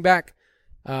for a running back.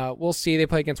 We'll see. They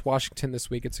play against Washington this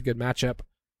week. It's a good matchup.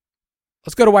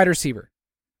 Let's go to wide receiver.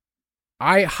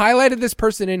 I highlighted this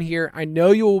person in here. I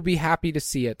know you will be happy to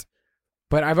see it,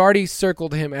 but I've already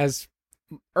circled him as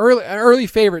an early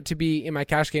favorite to be in my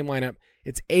cash game lineup.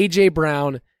 It's A.J.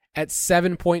 Brown at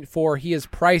 7.4. He is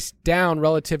priced down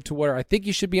relative to where I think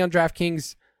he should be on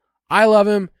DraftKings. I love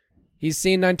him. He's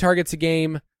seeing 9 targets a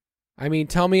game. I mean,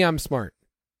 tell me I'm smart.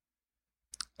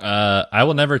 I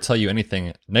will never tell you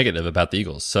anything negative about the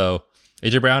Eagles. So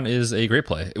A.J. Brown is a great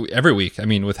play every week. I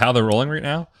mean, with how they're rolling right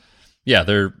now, yeah,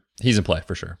 he's in play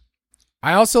for sure.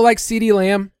 I also like CeeDee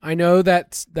Lamb. I know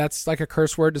that's like a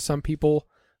curse word to some people,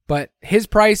 but his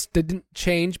price didn't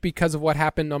change because of what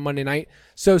happened on Monday night.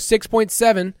 So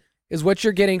 6.7 is what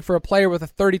you're getting for a player with a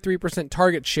 33%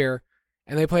 target share,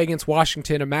 and they play against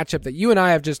Washington, a matchup that you and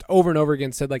I have just over and over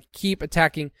again said, like, keep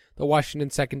attacking the Washington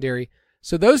secondary.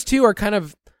 So those two are kind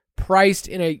of priced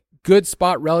in a good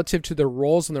spot relative to their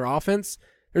roles in their offense.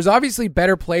 There's obviously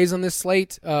better plays on this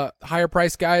slate, higher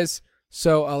price guys.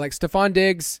 So like Stephon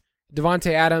Diggs,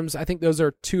 Devontae Adams, I think those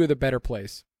are 2 of the better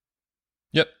plays.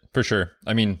 Yep, for sure.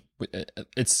 I mean,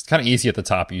 it's kind of easy at the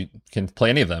top. You can play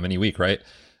any of them any week, right?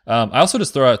 I also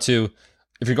just throw out too,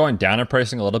 if you're going down in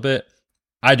pricing a little bit,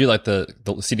 I do like the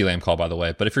CeeDee Lamb call, by the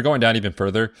way. But if you're going down even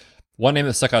further, one name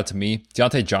that stuck out to me,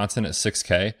 Deontay Johnson at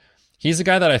 6K. He's a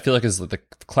guy that I feel like is the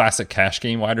classic cash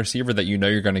game wide receiver that you know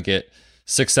you're going to get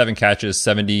 6-7 catches,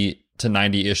 70 to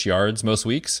 90-ish yards most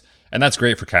weeks. And that's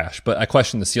great for cash. But I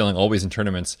question the ceiling always in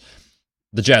tournaments.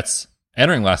 The Jets,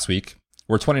 entering last week,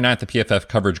 were 29th in PFF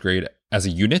coverage grade as a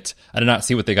unit. I did not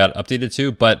see what they got updated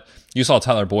to, but you saw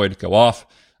Tyler Boyd go off.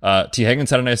 T. Higgins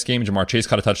had a nice game. Jamar Chase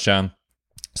caught a touchdown.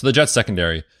 So the Jets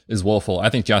secondary is woeful. I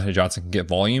think Deontay Johnson can get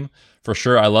volume for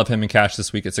sure. I love him in cash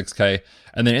this week at 6K.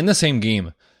 And then in the same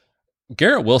game,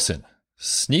 Garrett Wilson,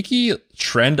 sneaky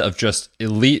trend of just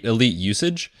elite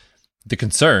usage. The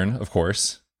concern, of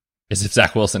course, is if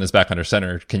Zach Wilson is back under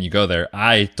center, can you go there?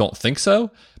 I don't think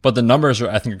so, but the numbers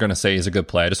I think are going to say is a good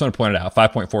play. I just want to point it out.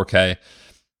 5.4K,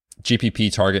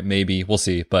 GPP target maybe. We'll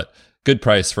see, but good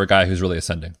price for a guy who's really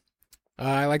ascending.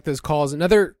 I like those calls.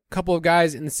 Another couple of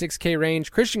guys in the 6K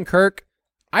range. Christian Kirk,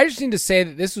 I just need to say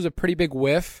that this was a pretty big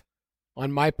whiff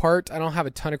on my part. I don't have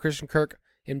a ton of Christian Kirk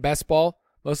in best ball,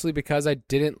 mostly because I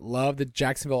didn't love the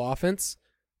Jacksonville offense.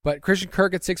 But Christian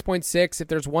Kirk at 6.6. If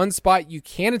there's one spot you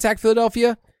can attack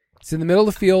Philadelphia, it's in the middle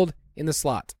of the field in the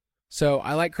slot. So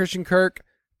I like Christian Kirk.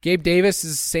 Gabe Davis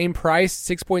is the same price,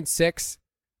 6.6.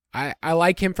 I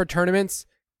like him for tournaments.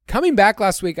 Coming back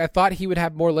last week, I thought he would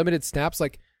have more limited snaps.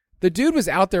 Like, the dude was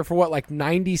out there for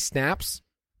 90 snaps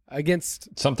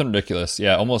against something ridiculous.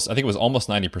 Yeah, almost. I think it was almost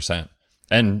 90%,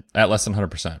 and at less than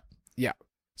 100%. Yeah.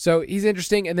 So he's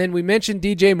interesting. And then we mentioned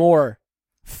DJ Moore.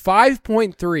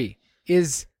 5.3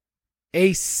 is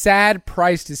a sad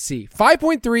price to see.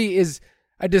 5.3 is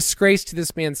a disgrace to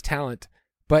this man's talent,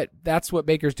 but that's what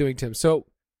Baker's doing to him. So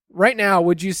right now,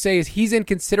 would you say he's in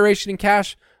consideration in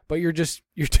cash, but you're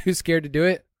too scared to do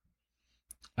it?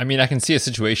 I mean, I can see a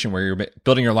situation where you're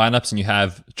building your lineups and you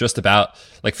have just about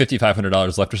like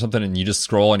 $5,500 left or something, and you just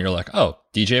scroll and you're like, oh,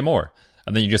 DJ Moore.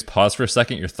 And then you just pause for a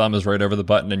second, your thumb is right over the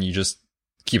button, and you just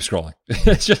keep scrolling.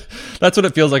 That's what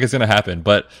it feels like is going to happen.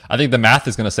 But I think the math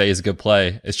is going to say is a good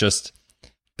play. It's just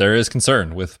there is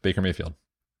concern with Baker Mayfield.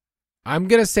 I'm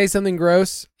going to say something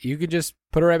gross. You could just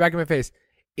put it right back in my face.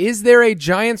 Is there a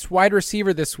Giants wide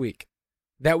receiver this week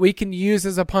that we can use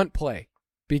as a punt play?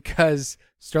 Because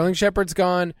Sterling Shepard's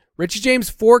gone. Richie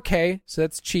James, 4K, so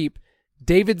that's cheap.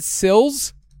 David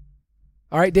Sills.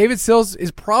 All right, David Sills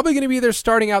is probably going to be their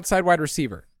starting outside wide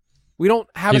receiver. We don't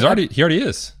have... He already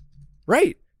is.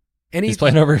 Right. And he's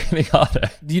playing over Kenny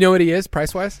Golladay. Do you know what he is,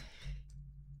 price-wise?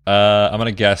 I'm going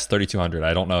to guess $3,200.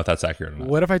 I don't know if that's accurate or not.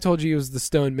 What if I told you he was the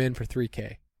Stone Min for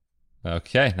 $3K?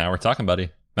 Okay, now we're talking,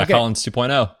 buddy. Matt Collins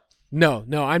 2.0. No,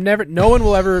 no one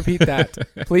will ever repeat that.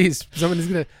 Please, somebody's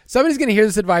gonna hear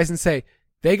this advice and say,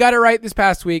 they got it right this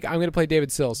past week, I'm gonna play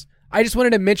David Sills. I just wanted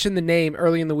to mention the name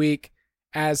early in the week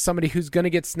as somebody who's gonna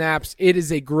get snaps. It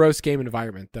is a gross game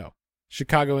environment though.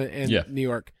 Chicago and New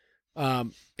York.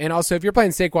 And also if you're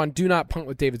playing Saquon, do not punt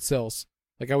with David Sills.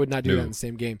 Like I would not do that in the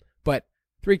same game. But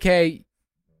 3K,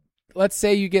 let's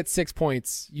say you get 6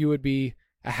 points, you would be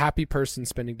a happy person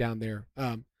spending down there.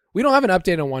 We don't have an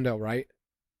update on Wandale, right?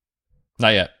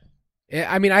 Not yet.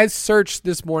 I mean, I searched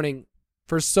this morning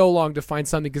for so long to find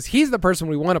something because he's the person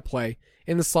we want to play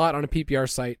in the slot on a PPR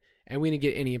site, and we didn't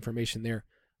get any information there.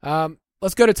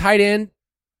 Let's go to tight end.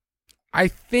 I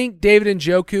think David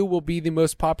Njoku will be the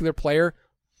most popular player.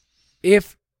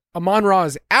 If Amon-Ra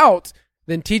is out,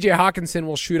 then TJ Hawkinson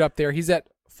will shoot up there. He's at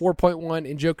 4.1,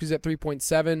 Njoku's at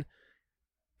 3.7.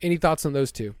 Any thoughts on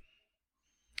those two?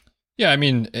 Yeah, I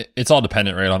mean, it's all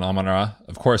dependent, right, on Amon-Ra.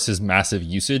 Of course, his massive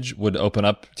usage would open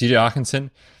up TJ Hawkinson.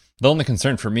 The only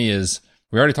concern for me is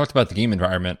we already talked about the game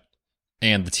environment,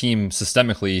 and the team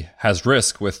systemically has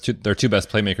risk with their two best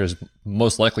playmakers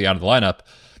most likely out of the lineup.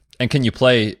 And can you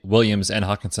play Williams and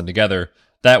Hawkinson together?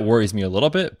 That worries me a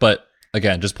little bit. But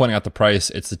again, just pointing out the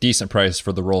price, it's a decent price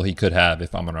for the role he could have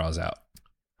if Amon-Ra is out.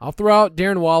 I'll throw out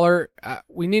Darren Waller.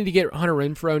 We need to get Hunter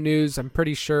Renfrow news. I'm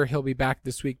pretty sure he'll be back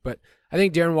this week, but I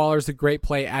think Darren Waller is a great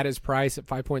play at his price at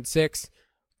 5.6.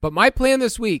 But my plan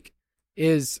this week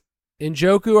is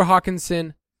Njoku or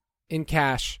Hawkinson in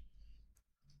cash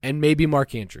and maybe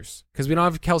Mark Andrews because we don't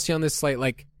have Kelsey on this slate.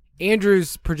 Like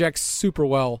Andrews projects super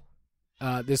well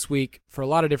this week for a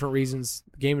lot of different reasons,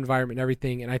 game environment and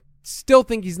everything, and I still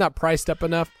think he's not priced up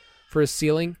enough for his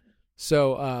ceiling.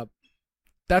 So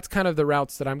that's kind of the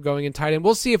routes that I'm going in tight end.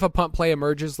 We'll see if a punt play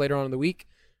emerges later on in the week.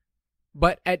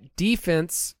 But at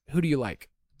defense, who do you like?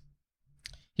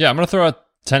 Yeah, I'm going to throw out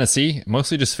Tennessee,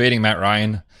 mostly just fading Matt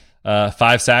Ryan.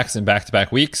 5 sacks in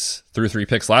back-to-back weeks, threw 3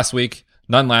 picks last week.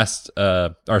 2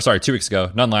 weeks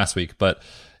ago, none last week. But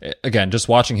again, just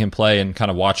watching him play and kind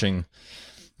of watching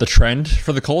the trend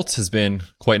for the Colts has been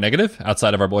quite negative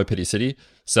outside of our boy Pity City.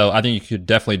 So I think you could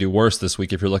definitely do worse this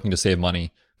week if you're looking to save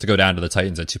money to go down to the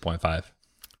Titans at 2.5.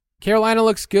 Carolina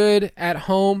looks good at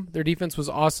home. Their defense was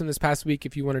awesome this past week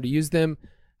if you wanted to use them.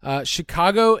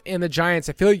 Chicago and the Giants,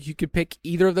 I feel like you could pick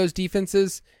either of those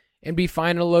defenses and be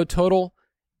fine at a low total.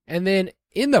 And then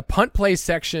in the punt play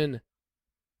section,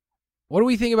 what do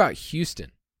we think about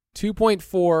Houston?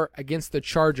 2.4 against the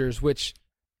Chargers, which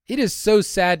it is so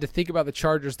sad to think about the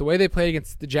Chargers, the way they played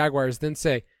against the Jaguars, then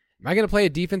say, am I going to play a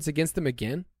defense against them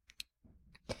again?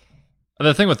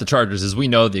 The thing with the Chargers is we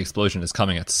know the explosion is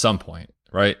coming at some point,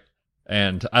 right?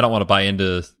 And I don't want to buy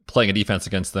into playing a defense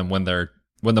against them when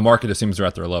the market assumes they're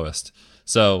at their lowest.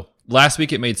 So last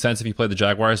week it made sense if you played the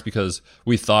Jaguars because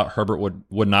we thought Herbert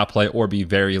would not play or be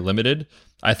very limited.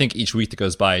 I think each week that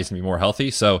goes by he's going to be more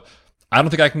healthy. So I don't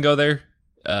think I can go there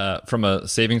from a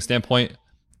saving standpoint.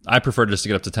 I prefer just to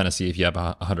get up to Tennessee if you have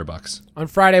 $100. On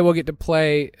Friday we'll get to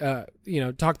play,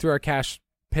 talk through our cash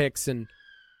picks, and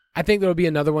I think there'll be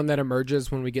another one that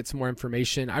emerges when we get some more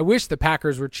information. I wish the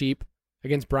Packers were cheap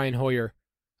against Brian Hoyer,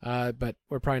 but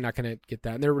we're probably not going to get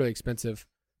that. And they're really expensive.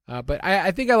 But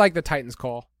I think I like the Titans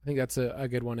call. I think that's a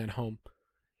good one at home.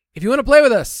 If you want to play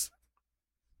with us,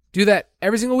 do that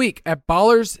every single week at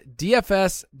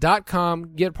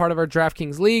ballersdfs.com. Get part of our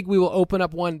DraftKings League. We will open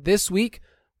up one this week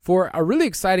for a really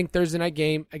exciting Thursday night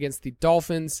game against the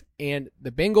Dolphins and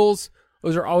the Bengals.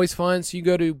 Those are always fun. So you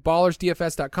go to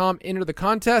ballersdfs.com, enter the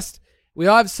contest. We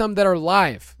all have some that are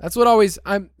live. That's what always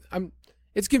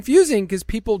it's confusing because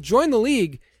people join the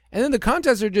league and then the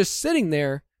contests are just sitting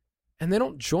there and they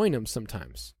don't join them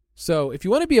sometimes. So if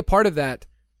you want to be a part of that,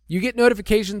 you get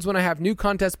notifications when I have new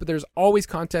contests, but there's always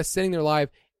contests sitting there live,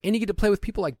 and you get to play with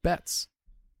people like Betts.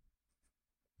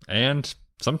 And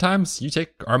sometimes you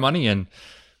take our money, and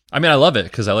I mean, I love it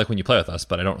because I like when you play with us,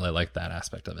 but I don't really like that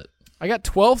aspect of it. I got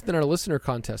 12th in our listener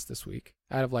contest this week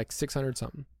out of like 600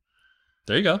 something.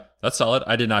 There you go. That's solid.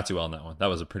 I did not do well in that one. That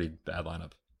was a pretty bad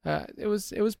lineup. It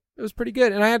was pretty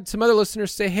good. And I had some other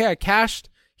listeners say, hey, I cashed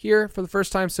here for the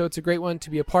first time, so it's a great one to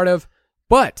be a part of.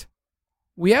 But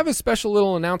we have a special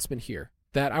little announcement here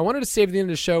that I wanted to save at the end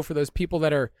of the show for those people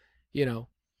that are,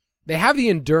 they have the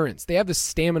endurance, they have the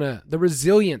stamina, the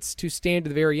resilience to stand to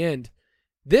the very end.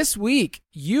 This week,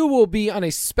 you will be on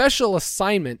a special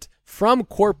assignment from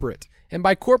corporate. And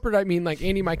by corporate, I mean like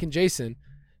Andy, Mike, and Jason.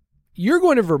 You're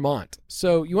going to Vermont.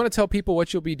 So you want to tell people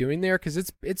what you'll be doing there? Because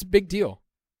it's a big deal.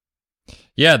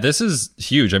 Yeah, this is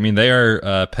huge. I mean, they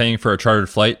are paying for a chartered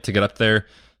flight to get up there.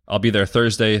 I'll be there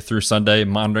Thursday through Sunday,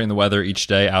 monitoring the weather each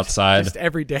day outside. Just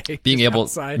every day. Being able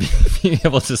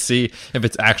to see if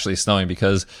it's actually snowing,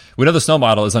 because we know the snow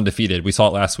model is undefeated. We saw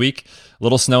it last week.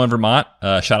 Little snow in Vermont.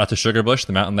 Shout out to Sugarbush,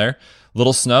 the mountain there.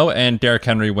 Little snow, and Derrick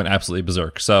Henry went absolutely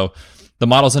berserk. So the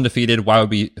model's undefeated. Why would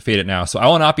we fade it now? So I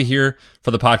will not be here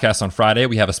for the podcast on Friday.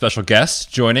 We have a special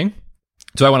guest joining.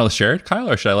 Do I want to share it, Kyle,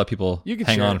 or should I let people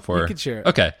hang on for? You can share it.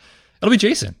 Okay. It'll be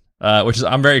Jason. Which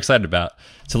I'm very excited about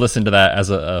to listen to that as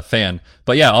a fan.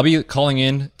 But yeah, I'll be calling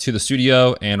in to the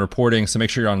studio and reporting. So make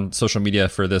sure you're on social media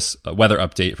for this weather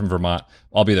update from Vermont.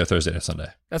 I'll be there Thursday to Sunday.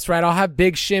 That's right. I'll have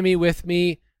Big Shimmy with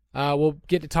me. We'll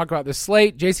get to talk about the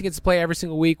slate. Jason gets to play every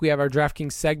single week. We have our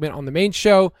DraftKings segment on the main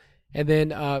show. And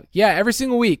then, every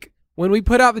single week when we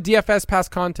put out the DFS Pass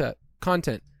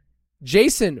content,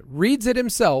 Jason reads it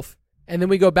himself. And then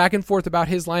we go back and forth about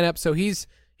his lineup. So he's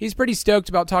pretty stoked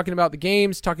about talking about the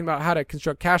games, talking about how to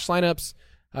construct cash lineups.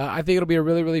 I think it'll be a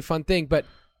really, really fun thing. But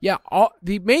yeah,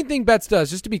 the main thing Betts does,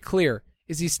 just to be clear,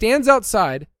 is he stands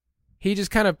outside. He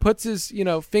just kind of puts his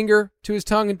finger to his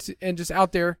tongue and just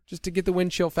out there just to get the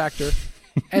wind chill factor.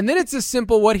 And then it's as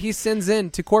simple. What he sends in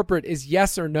to corporate is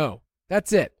yes or no.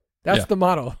 That's it. That's the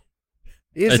model.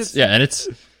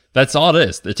 That's all it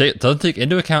is. It doesn't take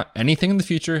into account anything in the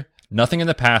future, nothing in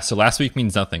the past. So last week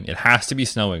means nothing. It has to be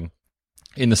snowing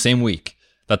in the same week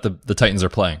that the Titans are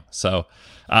playing. So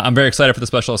I'm very excited for the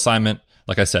special assignment.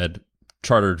 Like I said,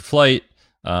 chartered flight,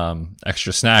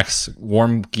 extra snacks,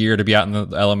 warm gear to be out in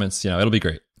the elements. It'll be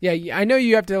great. Yeah, I know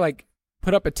you have to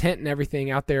put up a tent and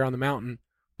everything out there on the mountain,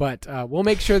 but we'll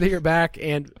make sure that you're back.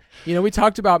 And, we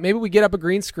talked about maybe we get up a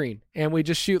green screen and we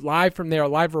just shoot live from there, a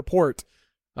live report.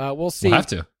 We'll see. We'll have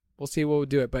to. We'll see what we'll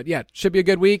do it. But yeah, should be a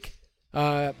good week.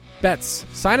 Betts,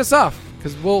 sign us off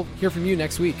because we'll hear from you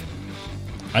next week.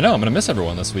 I know, I'm going to miss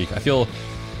everyone this week. I feel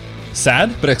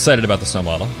sad, but excited about the snow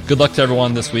model. Good luck to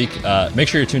everyone this week. Make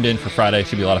sure you're tuned in for Friday. It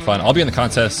should be a lot of fun. I'll be in the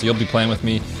contest, so you'll be playing with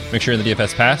me. Make sure you're in the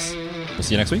DFS Pass. We'll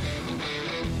see you next week.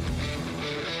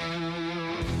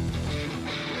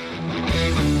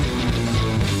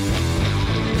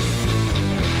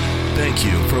 Thank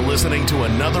you for listening to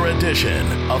another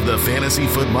edition of the Fantasy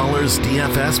Footballers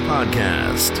DFS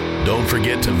Podcast. Don't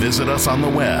forget to visit us on the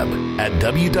web at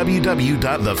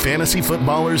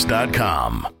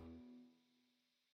www.thefantasyfootballers.com.